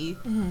dare she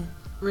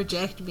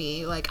reject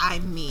me,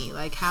 I'm me,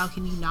 how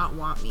can you not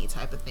want me,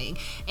 type of thing.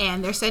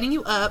 And they're setting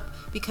you up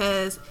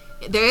because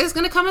there is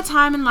going to come a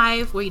time in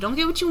life where you don't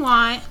get what you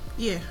want,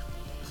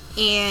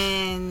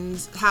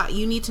 and how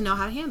you need to know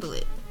how to handle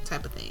it,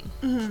 type of thing.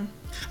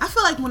 I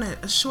feel like when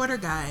a shorter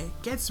guy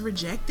gets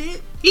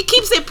rejected, he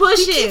keeps it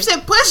pushing,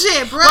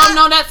 bro. Well,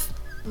 no, that's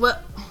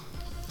what.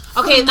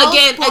 Okay,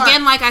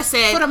 again, like I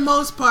said, for the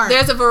most part,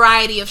 there's a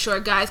variety of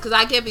short guys, because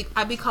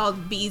I be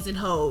called bees and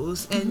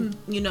hoes, and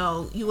you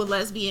a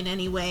lesbian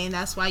anyway, and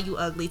that's why you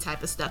ugly,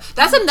 type of stuff.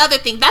 That's another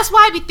thing. That's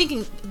why I be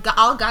thinking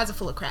all guys are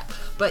full of crap.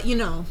 But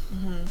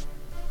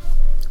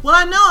Well,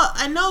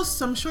 I know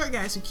some short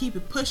guys who keep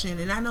it pushing,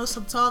 and I know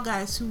some tall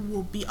guys who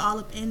will be all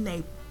up in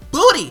their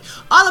booty,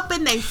 all up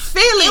in their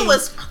feelings. It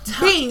was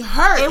being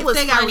hurt. It was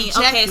they funny.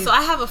 Got okay, so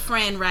I have a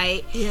friend,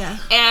 right? Yeah.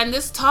 And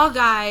this tall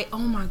guy, oh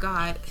my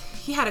god,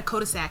 he had a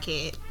cul-de-sac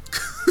head.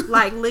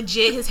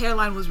 Legit, his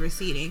hairline was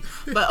receding.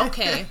 But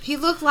okay, he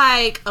looked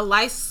like a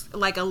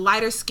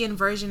lighter skinned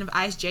version of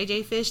Ice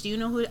JJ Fish. Do you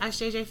know who Ice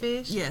JJ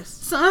Fish? Yes.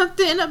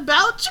 Something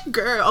about your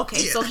girl. Okay,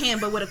 so him,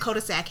 but with a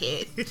cul-de-sac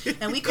head,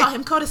 and we call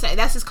him cul-de-sac.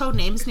 That's his code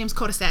name. His name's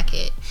cul-de-sac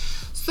head.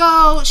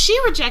 So she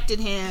rejected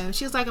him.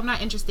 She was like, I'm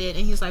not interested.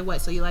 And he's like, what?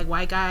 So you like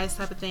white guys,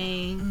 type of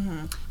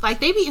thing?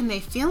 They be in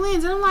their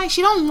feelings, and I'm like,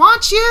 she don't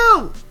want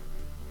you.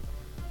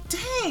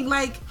 Dang,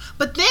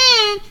 but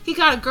then he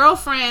got a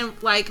girlfriend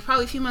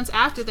probably a few months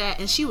after that,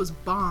 and she was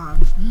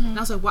bomb. And I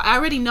was like, well, I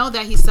already know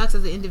that he sucks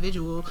as an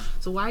individual,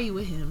 so why are you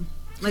with him?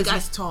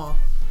 He's tall,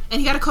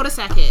 and he got a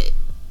cul-de-sac head.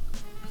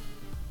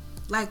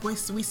 Like we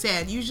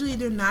said, usually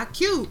they're not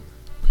cute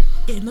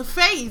in the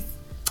face.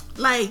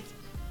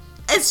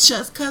 It's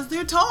just because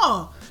they're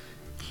tall.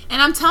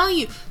 And I'm telling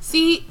you,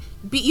 see,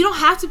 you don't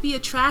have to be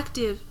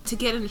attractive to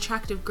get an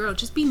attractive girl.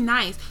 Just be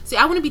nice. See,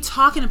 I wouldn't be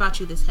talking about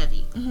you this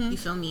heavy. You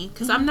feel me?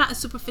 Because I'm not a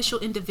superficial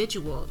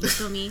individual. You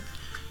feel me?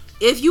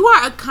 If you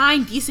are a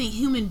kind, decent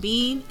human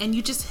being, and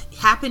you just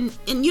happen,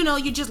 and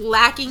you're just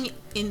lacking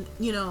in,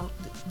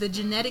 the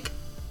genetic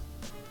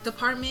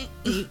department,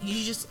 and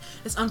you just,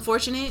 it's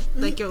unfortunate,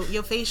 like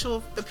your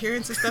facial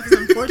appearance and stuff is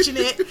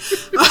unfortunate.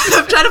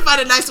 I'm trying to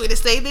find a nice way to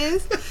say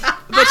this,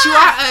 but you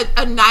are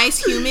a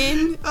nice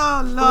human.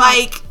 Oh Lord.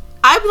 Like,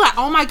 I'd be like,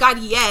 oh my God,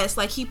 yes,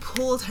 like he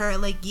pulled her,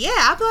 like, yeah,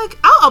 I'd be like,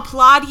 I'll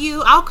applaud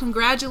you, I'll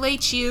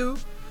congratulate you.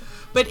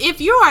 But if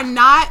you are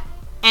not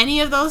any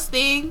of those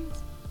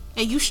things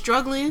and you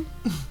struggling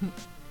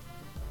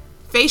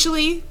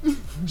facially,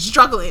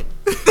 struggling,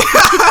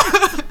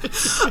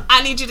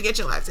 I need you to get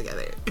your life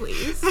together,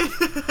 please.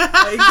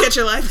 Get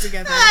your life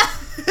together.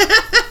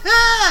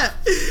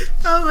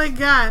 Oh my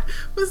God.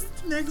 What's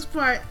the next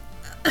part?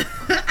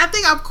 I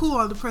think I'm cool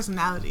on the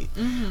personality.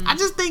 I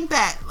just think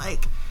that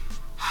like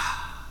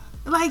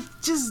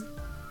just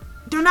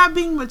they're not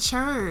being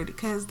matured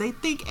because they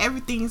think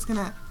everything is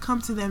gonna come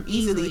to them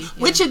easily,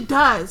 which it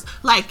does.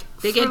 Like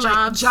they get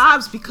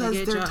jobs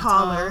because they're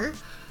taller.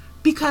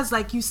 Because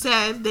like you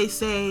said, they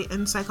say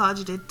in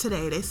psychology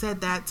today, they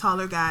said that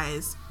taller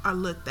guys are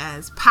looked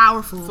as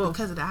powerful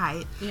because of the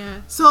height.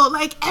 Yeah. So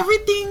like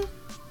everything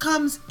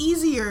comes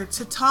easier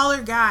to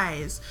taller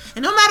guys,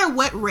 and no matter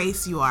what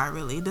race you are,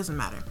 really, it doesn't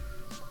matter.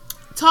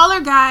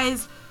 Taller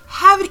guys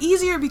have it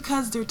easier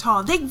because they're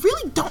tall. They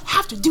really don't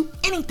have to do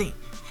anything.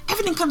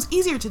 Everything comes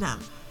easier to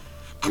them.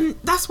 And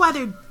that's why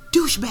they're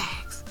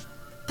douchebags.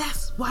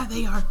 That's why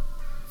they are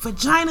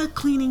vagina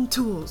cleaning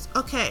tools.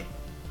 Okay.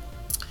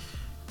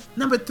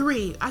 Number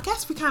 3. I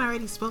guess we kind of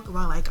already spoke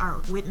about like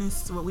what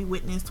we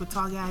witnessed with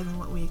tall guys and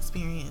what we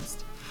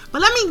experienced.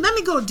 But let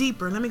me go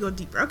deeper.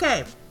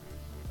 Okay.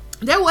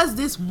 There was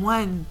this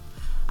one,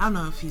 I don't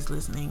know if he's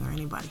listening or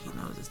anybody he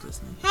knows is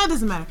listening. Yeah, it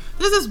doesn't matter.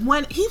 There's this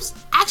one, he was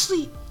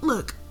actually,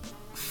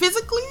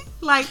 physically,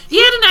 like he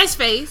had a nice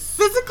face.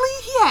 Physically,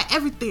 he had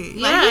everything.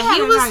 Yeah,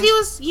 he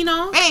was, you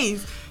know,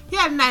 face. He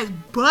had a nice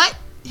butt.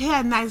 He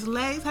had nice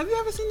legs. Have you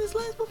ever seen his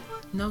legs before?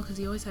 No, because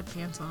he always had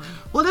pants on.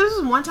 Well, there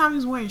was one time he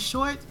was wearing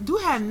shorts. Dude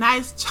had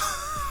nice.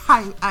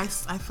 I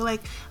feel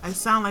like I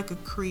sound like a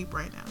creep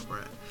right now,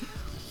 bro.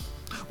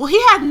 Well, he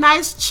had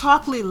nice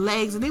chocolate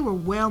legs and they were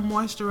well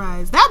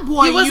moisturized. That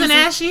boy, he wasn't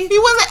ashy. He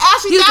wasn't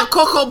ashy. He was the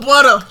cocoa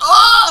butter.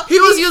 Oh, he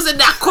was using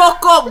that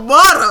cocoa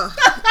butter.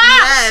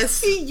 Yes,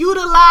 he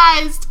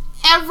utilized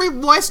every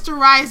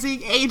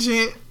moisturizing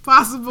agent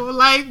possible.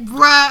 Like,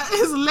 bruh,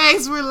 his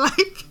legs were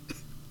like.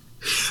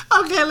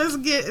 Okay, let's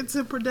get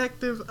into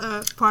productive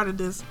part of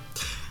this.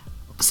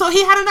 So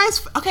he had a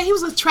nice. Okay, he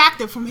was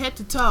attractive from head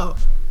to toe,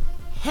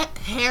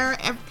 hair,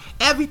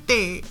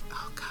 everything.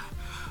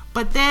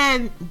 But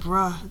then,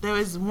 bruh, there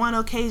was one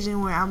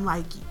occasion where I'm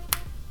like,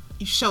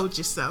 you showed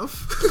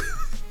yourself.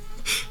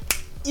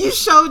 You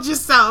showed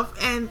yourself.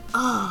 And,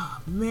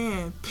 oh,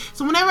 man.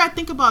 So whenever I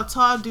think about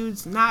tall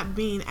dudes not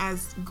being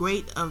as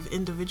great of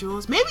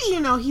individuals, maybe,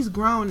 he's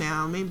grown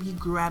now. Maybe he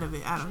grew out of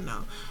it. I don't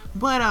know.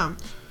 But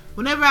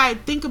whenever I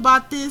think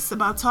about this,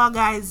 about tall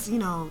guys,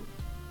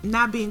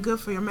 not being good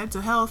for your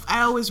mental health,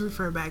 I always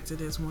refer back to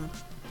this one.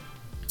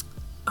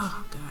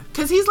 Oh, God.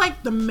 Because he's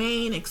like the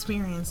main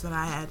experience that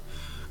I had.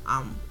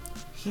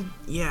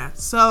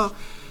 So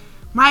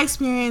my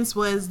experience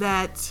was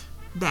that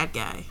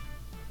guy.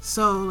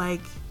 So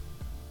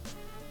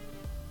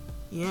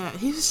he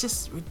was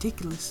just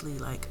ridiculously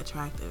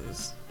attractive. It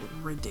was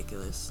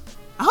ridiculous.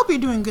 I hope you're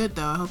doing good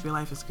though. I hope your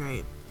life is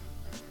great.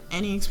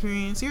 Any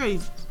experience? You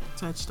already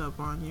touched up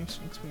on your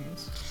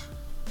experience.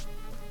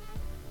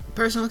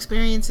 Personal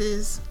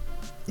experiences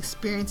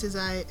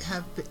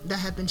that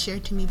have been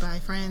shared to me by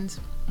friends.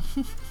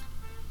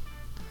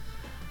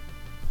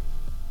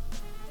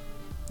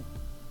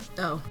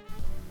 Oh,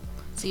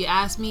 so you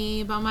asked me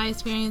about my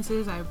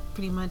experiences. I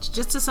pretty much,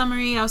 just a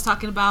summary, I was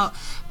talking about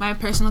my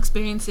personal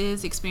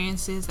experiences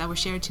that were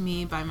shared to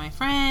me by my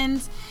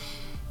friends.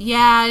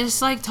 Yeah,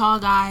 just tall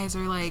guys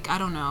or I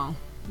don't know.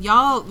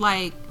 Y'all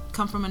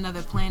come from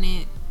another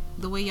planet.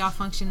 The way y'all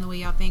function, the way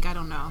y'all think, I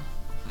don't know.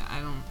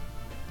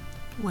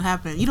 What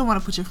happened? You don't want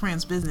to put your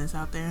friend's business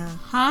out there,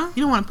 huh?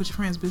 You don't want to put your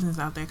friend's business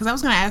out there because I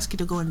was going to ask you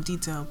to go in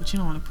detail, but you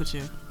don't want to put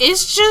your...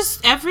 It's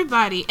just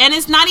everybody, and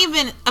it's not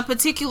even a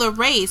particular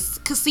race.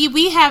 Because see,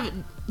 we have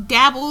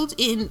dabbled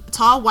in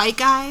tall white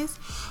guys,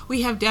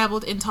 we have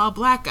dabbled in tall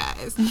black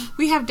guys,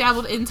 we have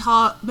dabbled in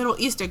tall Middle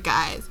Eastern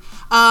guys,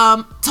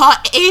 tall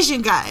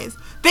Asian guys.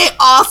 They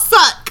all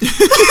suck.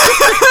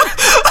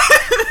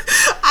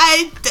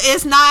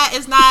 It's not.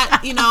 It's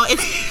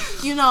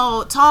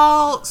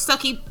tall,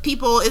 sucky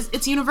people.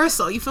 It's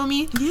universal. You feel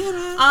me?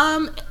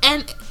 Yeah.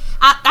 And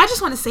I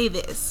just want to say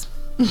this.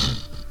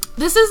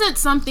 This isn't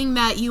something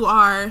that you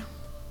are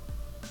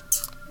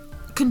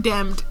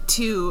condemned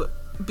to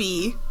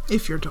be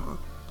if you're tall.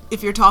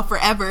 If you're tall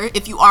forever,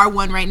 if you are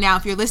one right now,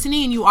 if you're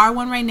listening and you are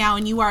one right now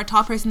and you are a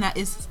tall person that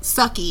is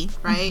sucky,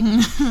 right?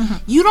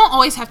 You don't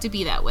always have to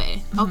be that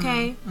way,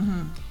 okay?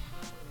 Mm-hmm.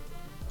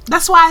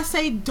 That's why I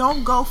say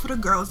don't go for the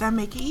girls that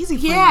make it easy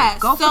for you.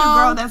 Go for the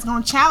girl that's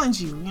going to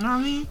challenge you, you know what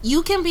I mean?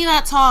 You can be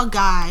that tall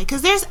guy,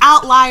 because there's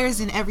outliers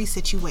in every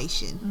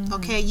situation,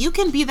 okay? You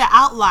can be the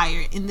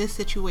outlier in this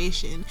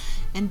situation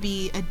and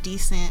be a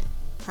decent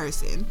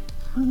person.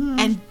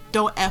 and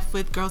don't F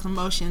with girls'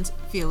 emotions,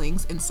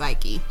 feelings, and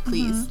psyche.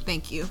 Please.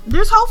 Thank you.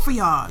 There's hope for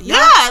y'all.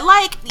 Yeah,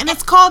 like, and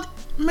it's called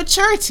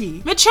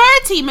maturity.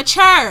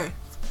 Mature.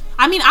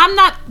 I mean, I'm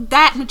not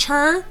that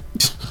mature,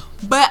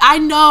 but I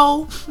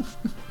know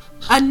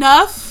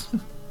enough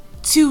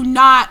to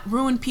not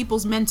ruin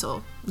people's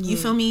mental. You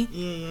feel me?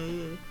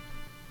 Yeah.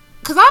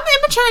 Because I'm an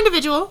immature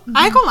individual.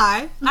 I ain't gonna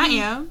lie. I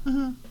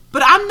am.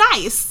 But I'm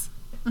nice.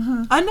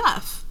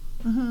 Enough.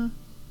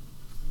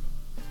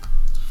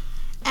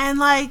 And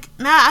like,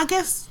 now I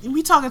guess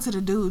we talking to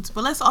the dudes,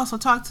 but let's also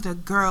talk to the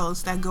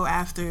girls that go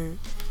after,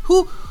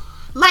 who,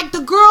 like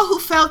the girl who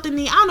felt the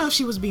need, I don't know if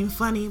she was being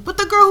funny, but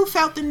the girl who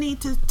felt the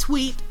need to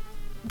tweet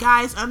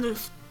guys under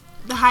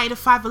the height of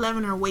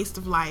 5'11" are a waste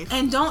of life.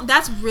 And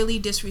that's really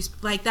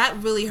disrespect, like that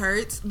really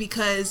hurts,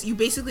 because you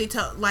basically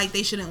tell, like,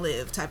 they shouldn't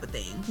live type of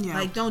thing. Yeah.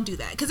 Like, don't do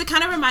that. Because it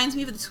kind of reminds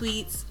me of the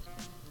tweets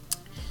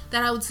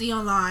that I would see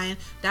online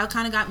that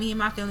kind of got me in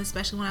my feelings,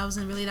 especially when I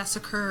wasn't really that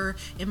secure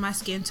in my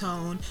skin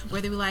tone,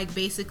 where they were like,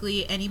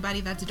 basically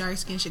anybody that's dark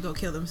skin should go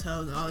kill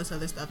themselves and all this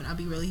other stuff, and I'll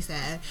be really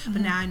sad.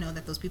 But now I know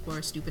that those people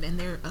are stupid and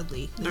they're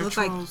ugly. They look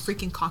like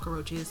freaking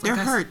cockroaches. They're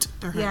like hurt.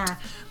 Yeah,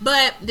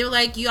 but they were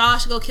like, y'all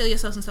should go kill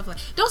yourselves and stuff like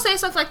that. Don't say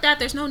stuff like that.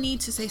 There's no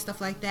need to say stuff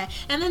like that.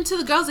 And then to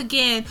the girls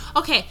again,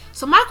 okay,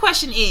 so my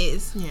question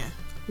is,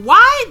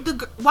 why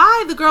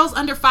the girls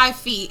under 5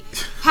 feet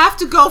have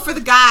to go for the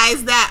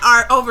guys that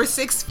are over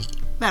 6 feet?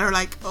 That are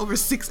like over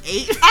 6'8".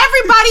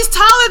 Everybody's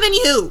taller than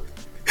you.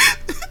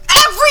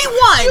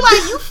 Everyone. You're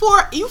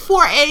like, you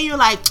 4'8". You're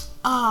like,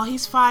 oh,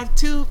 he's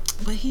 5'2",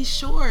 but he's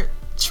short.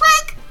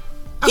 Trick.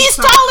 He's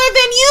taller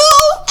than you.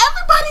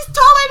 Everybody's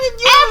taller than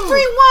you.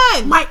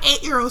 Everyone. My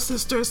 8-year-old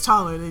sister is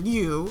taller than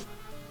you.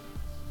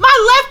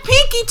 My left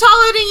pinky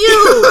taller than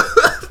you.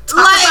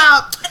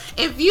 Like,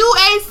 if you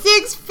ain't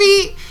 6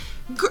 feet,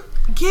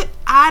 get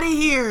out of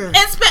here. And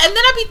then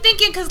I be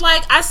thinking, because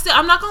like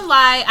I'm not gonna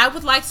lie, I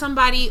would like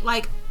somebody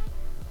like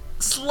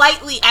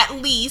slightly at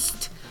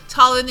least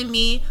taller than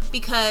me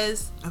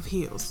because of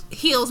heels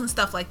and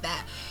stuff like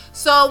that.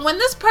 So when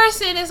this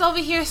person is over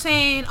here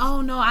saying,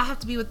 oh no, I have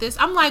to be with this,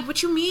 I'm like,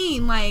 what you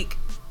mean? Like,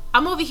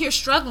 I'm over here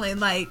struggling.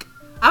 Like,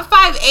 I'm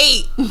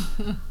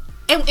 5'8".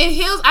 and in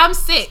heels I'm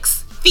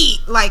 6 feet,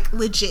 like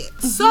legit.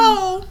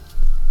 So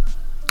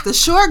the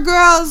short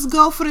girls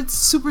go for the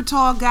super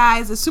tall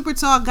guys. The super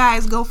tall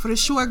guys go for the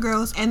short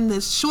girls. And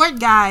the short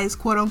guys,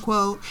 quote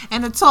unquote,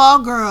 and the tall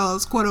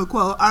girls, quote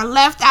unquote, are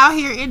left out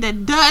here in the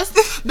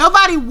dust.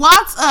 Nobody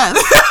wants us.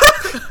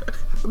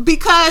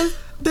 Because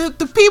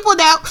the people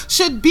that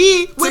should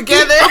be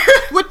together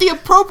with the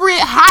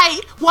appropriate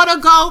height want to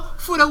go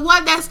for the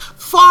one that's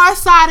far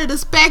side of the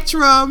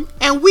spectrum.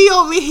 And we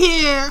over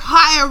here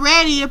high and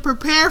ready and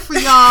prepared for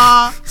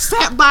y'all,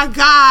 sent by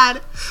God.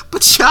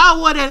 But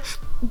y'all want to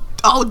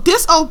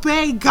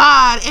disobey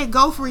God and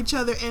go for each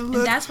other and look,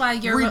 and that's why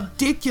you're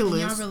ridiculous.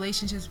 Your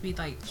relationships be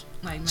like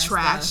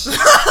trash.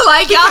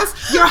 Like, y'all,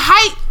 your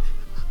height,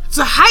 it's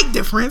a height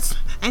difference,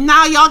 and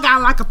now y'all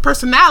got like a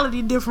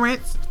personality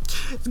difference.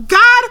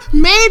 God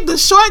made the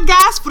short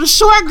guys for the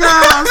short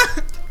girls,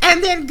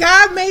 and then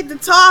God made the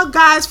tall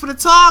guys for the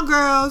tall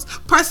girls,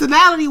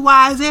 personality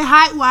wise and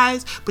height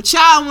wise. But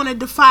y'all want to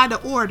defy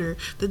the order,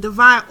 the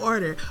divine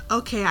order.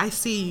 Okay, I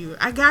see you.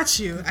 I got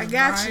you.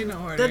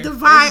 The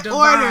divine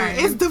order.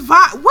 It's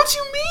divine. What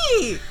you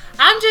mean?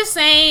 I'm just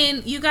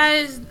saying, you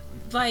guys,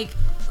 like,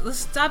 let's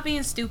stop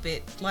being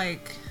stupid.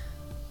 Like,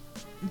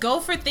 go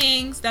for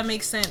things that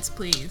make sense,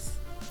 please.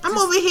 I'm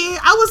over here.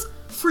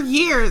 For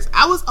years,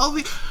 I was over.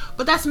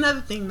 But that's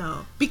another thing,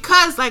 though.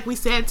 Because, like we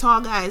said,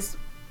 tall guys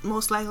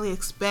most likely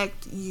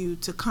expect you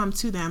to come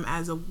to them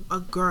as a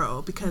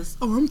girl because,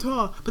 oh, I'm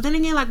tall. But then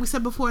again, like we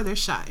said before, they're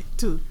shy,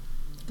 too.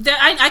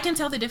 I can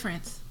tell the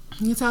difference.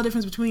 You can tell the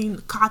difference between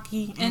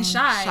cocky and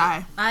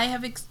shy. I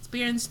have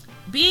experienced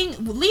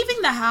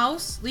leaving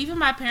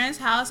my parents'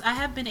 house. I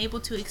have been able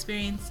to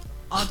experience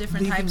all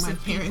different types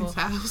of people.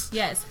 House.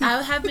 Yes,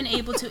 I have been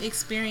able to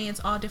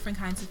experience all different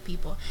kinds of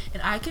people.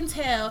 And I can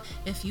tell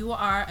if you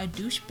are a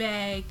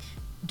douchebag,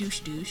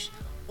 douche,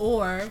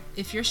 or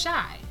if you're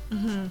shy.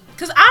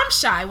 Because I'm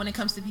shy when it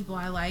comes to people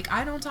I like.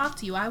 I don't talk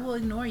to you. I will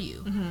ignore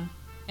you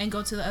and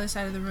go to the other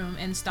side of the room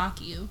and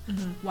stalk you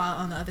while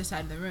on the other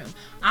side of the room.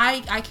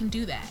 I can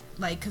do that,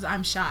 like, because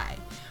I'm shy.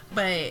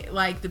 But,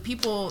 like, the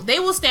people, they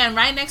will stand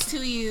right next to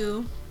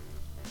you,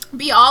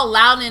 be all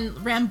loud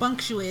and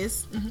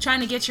rambunctious, trying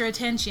to get your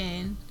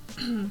attention,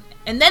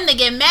 and then they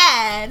get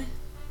mad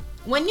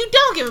when you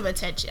don't give them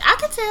attention. I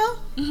can tell.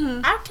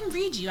 I can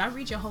read you. I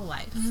read your whole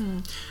life.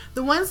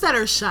 The ones that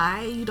are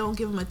shy, you don't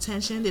give them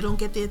attention. They don't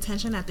get the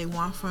attention that they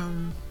want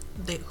from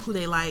who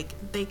they like.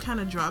 They kind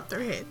of drop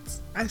their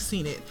heads. I've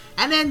seen it.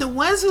 And then the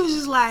ones who's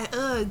just like,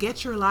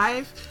 get your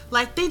life.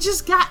 Like, they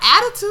just got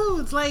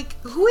attitudes. Like,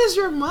 who is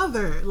your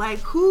mother? Like,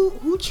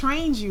 who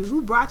trained you?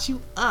 Who brought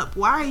you up?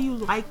 Why are you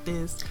like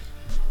this?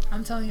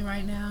 I'm telling you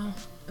right now,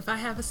 if I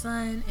have a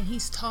son and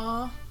he's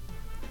tall,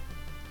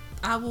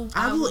 I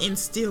will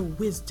instill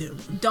wisdom.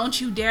 Don't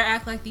you dare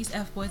act like these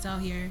F-boys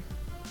out here.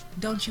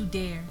 Don't you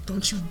dare.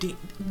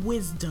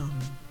 Wisdom.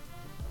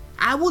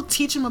 I will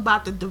teach them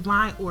about the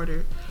divine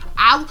order.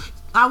 I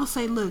will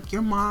say, look,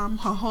 your mom,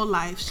 her whole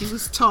life, she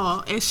was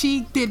tall, and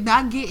she did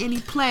not get any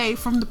play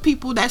from the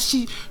people that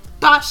she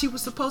thought she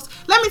was supposed to.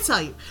 Let me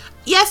tell you,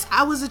 yes,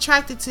 I was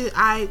attracted to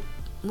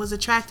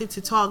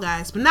tall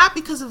guys, but not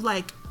because of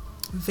like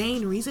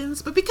vain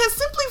reasons, but because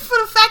simply for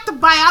the fact of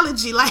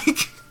biology.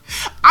 Like,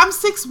 I'm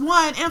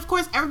 6'1", and of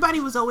course everybody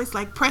was always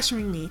like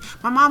pressuring me.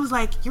 My mom was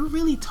like, you're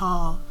really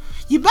tall,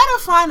 you better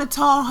find a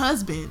tall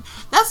husband.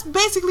 That's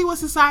basically what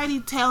society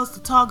tells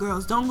the tall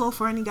girls. Don't go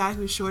for any guy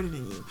who's shorter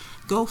than you.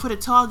 Go for the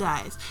tall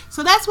guys.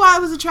 So that's why I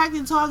was attracted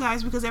to tall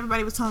guys, because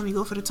everybody was telling me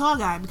go for the tall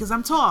guy because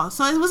I'm tall.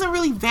 So it wasn't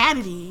really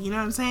vanity, you know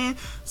what I'm saying?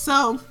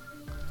 So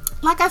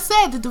like I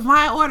said, the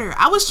divine order.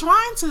 I was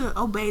trying to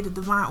obey the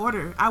divine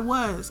order. I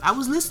was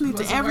listening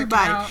to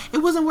everybody. It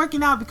wasn't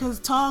working out because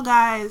tall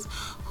guys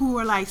who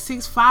are like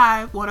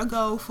 6'5" want to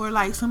go for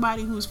like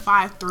somebody who's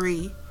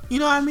 5'3". You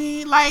know what I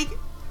mean? Like,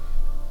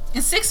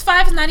 and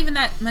 6'5" is not even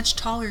that much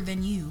taller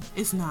than you.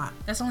 It's not.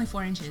 That's only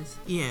 4 inches.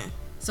 Yeah.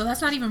 So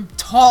that's not even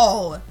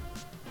tall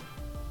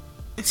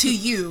to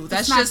you.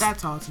 That's not just that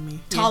tall to me.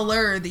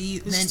 Taller than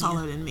you. It's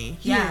taller than me.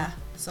 Yeah.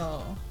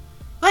 So,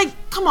 like,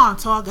 come on,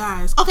 tall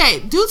guys. Okay,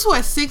 due to a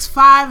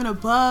 6'5" and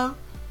above,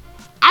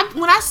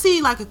 when I see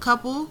like a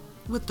couple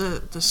with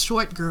the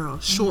short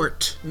girl,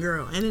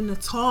 and then the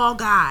tall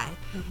guy,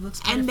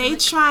 and they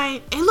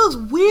try, it looks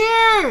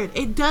weird.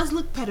 It does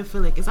look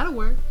pedophilic. Is that a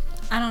word?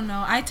 I don't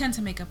know. I tend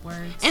to make up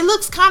words. It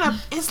looks kind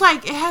of. It looks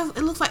like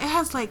it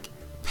has like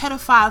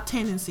pedophile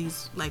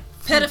tendencies. Like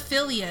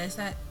pedophilia. Is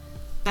that?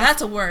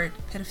 That's a word.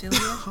 Pedophilia.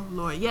 Oh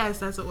Lord, yes,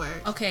 that's a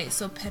word. Okay,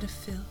 so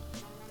pedophile.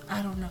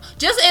 I don't know.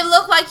 Just it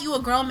looked like you a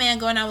grown man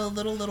going out with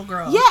a little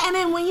girl. Yeah, and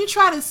then when you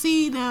try to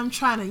see them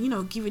trying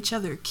to, give each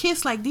other a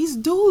kiss, like these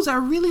dudes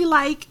are really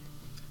like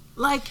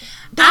they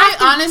have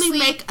to honestly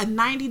make a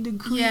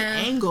 90-degree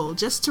angle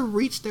just to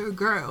reach their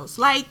girls.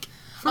 Like,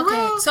 for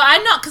real. So I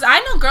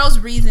know girls'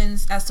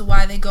 reasons as to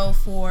why they go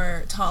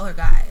for taller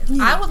guys.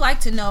 Yeah. I would like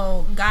to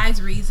know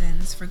guys'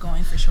 reasons for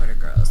going for shorter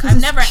girls.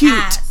 I've never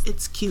asked.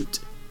 It's cute.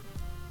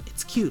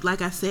 It's cute.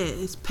 Like I said,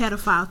 it's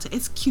pedophile.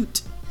 It's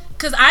cute.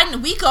 Cause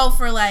we go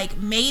for like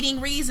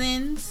mating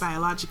reasons,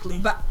 biologically,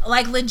 but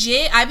like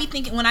legit, I be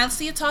thinking when I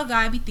see a tall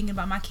guy, I be thinking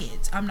about my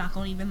kids. I'm not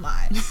gonna even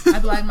lie. I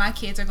be like, my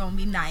kids are gonna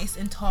be nice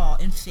and tall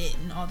and fit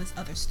and all this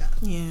other stuff.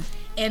 Yeah.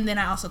 And then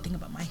I also think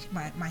about my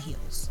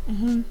heels.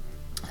 Mm-hmm.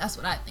 That's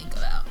what I think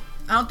about.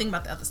 I don't think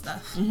about the other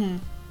stuff. Mm-hmm.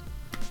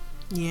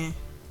 Yeah.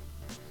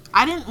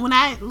 When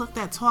I looked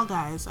at tall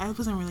guys, I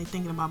wasn't really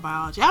thinking about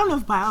biology. I don't know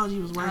if biology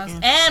was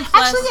working. And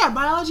plus, actually, yeah,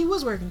 biology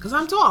was working because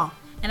I'm tall.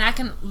 And I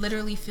can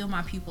literally feel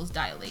my pupils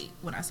dilate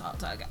when I saw a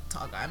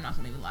tall guy. I'm not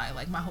gonna even lie.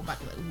 Like, my whole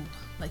body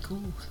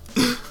ooh.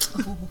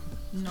 Ooh.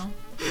 You know?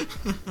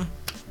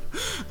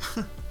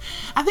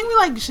 I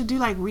think we should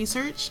do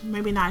research.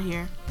 Maybe not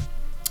here.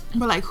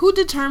 But who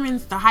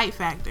determines the height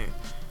factor?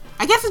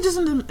 I guess it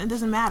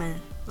doesn't matter.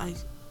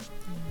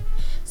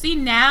 See,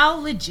 now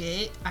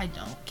legit, I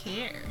don't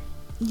care.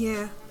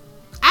 Yeah.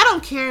 I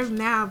don't care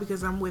now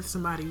because I'm with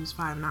somebody who's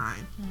 5'9". Mm-hmm.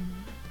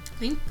 I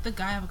think the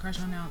guy I have a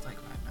crush on now is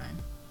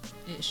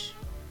 5'9"-ish.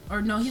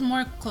 Or no, he's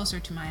more closer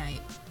to my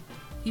height.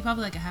 He's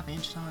probably a half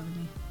inch taller than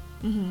me.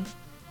 Mm-hmm.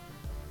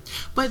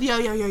 But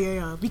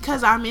yo.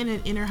 Because I'm in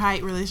an inner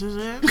height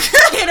relationship.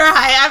 Inner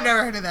height? I've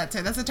never heard of that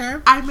term. That's a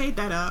term? I made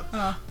that up.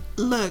 Oh.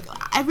 Look,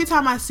 every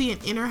time I see an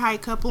inner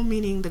height couple,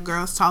 meaning the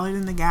girl's taller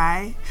than the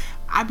guy,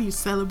 I be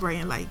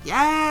celebrating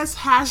yes,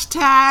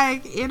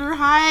 hashtag inner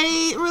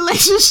height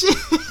relationship.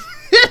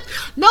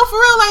 No, for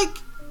real,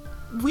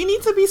 we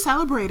need to be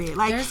celebrated.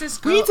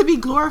 We need to be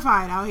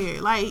glorified out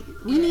here.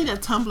 We need a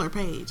Tumblr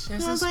page.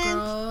 There's this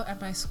girl at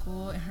my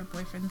school, and her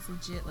boyfriend's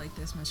legit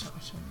this much shorter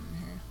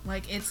than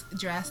her. It's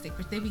drastic,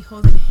 but they be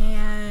holding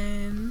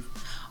hands.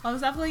 I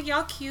was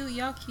y'all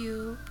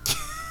cute.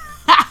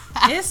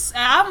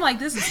 I'm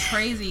this is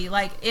crazy.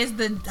 Is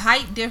the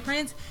height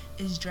difference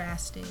is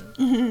drastic.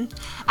 Mm-hmm.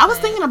 I was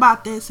thinking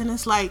about this, and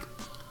it's I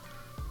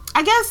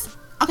guess,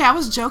 okay, I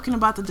was joking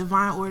about the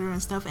divine order and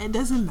stuff. It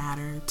doesn't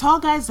matter. Tall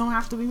guys don't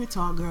have to be with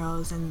tall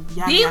girls, and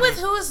be with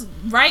who's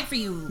right for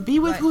you. Be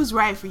with who's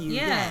right for you.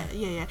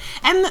 Yeah.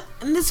 And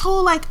this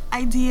whole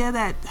idea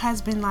that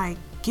has been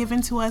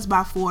given to us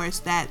by force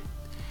that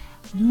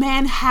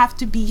men have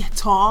to be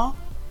tall.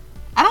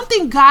 I don't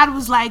think God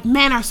was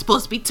men are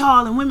supposed to be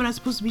tall and women are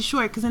supposed to be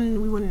short, because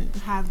then we wouldn't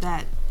have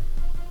that.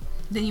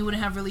 Then you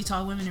wouldn't have really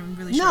tall women and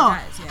really short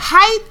guys. Yeah.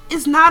 Height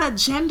is not a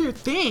gender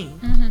thing.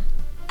 Mm-hmm.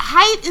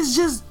 Height is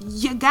just,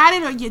 you got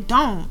it or you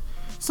don't.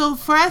 So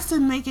for us to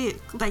make it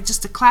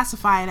just to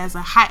classify it as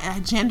a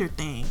gender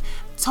thing,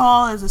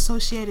 tall is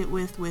associated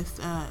with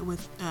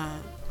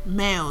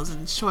males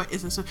and short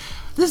is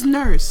this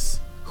nurse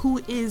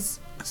who is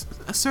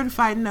a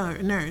certified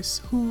nurse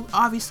who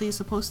obviously is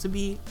supposed to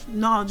be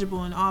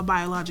knowledgeable in all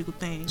biological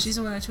things. She's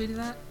the one that tweeted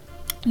that?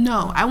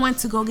 No, I went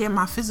to go get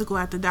my physical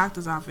at the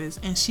doctor's office,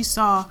 and she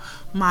saw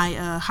my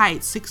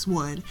height,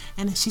 6'1",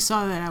 and she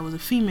saw that I was a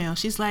female.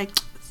 She's like,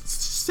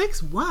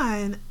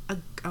 6'1",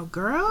 a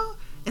girl?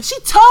 And she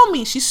told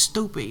me, she's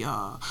stupid,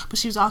 y'all. But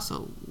she was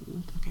also,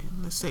 okay,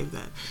 let's save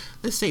that.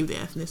 Let's save the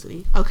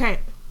ethnicity. Okay.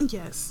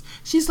 Yes.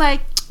 She's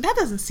like, that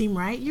doesn't seem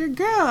right. You're a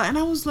girl. And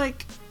I was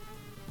like,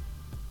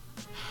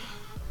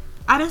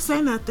 I didn't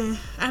say nothing.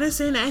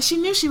 And she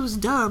knew she was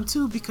dumb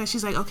too, because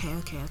she's like, okay.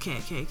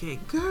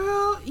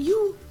 Girl,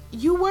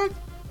 you work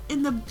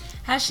in the...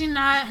 Has she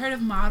not heard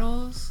of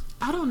models?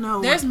 I don't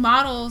know. There's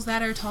models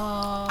that are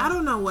tall. I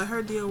don't know what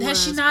her deal was.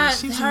 Has she not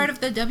heard of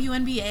the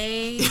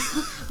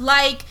WNBA?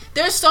 Like,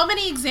 there's so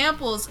many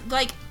examples.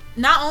 Like,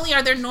 not only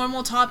are there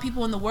normal tall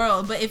people in the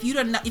world, but if you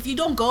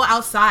don't go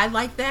outside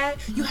like that,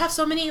 you have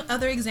so many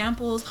other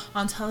examples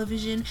on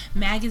television,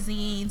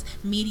 magazines,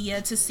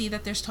 media to see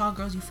that there's tall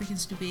girls. You freaking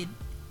stupid,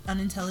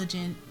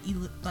 unintelligent,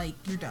 like,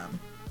 you're dumb.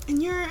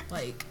 And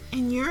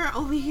you're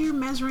over here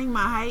measuring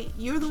my height.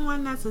 You're the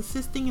one that's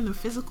assisting in the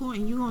physical,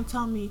 and you gonna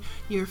tell me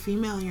you're a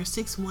female and you're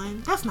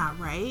 6'1"? That's not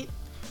right.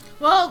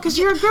 Well, because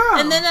you're a girl.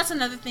 And then that's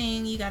another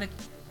thing.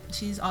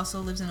 She's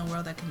also lives in a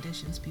world that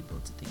conditions people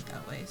to think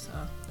that way. So.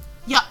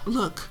 Yeah,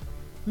 look,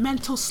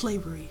 mental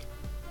slavery.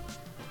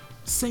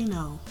 Say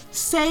no.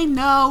 Say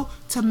no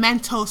to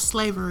mental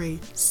slavery.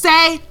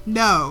 Say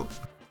no.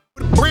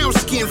 Brown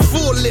skin,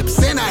 full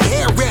lips, and a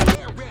hair wrap.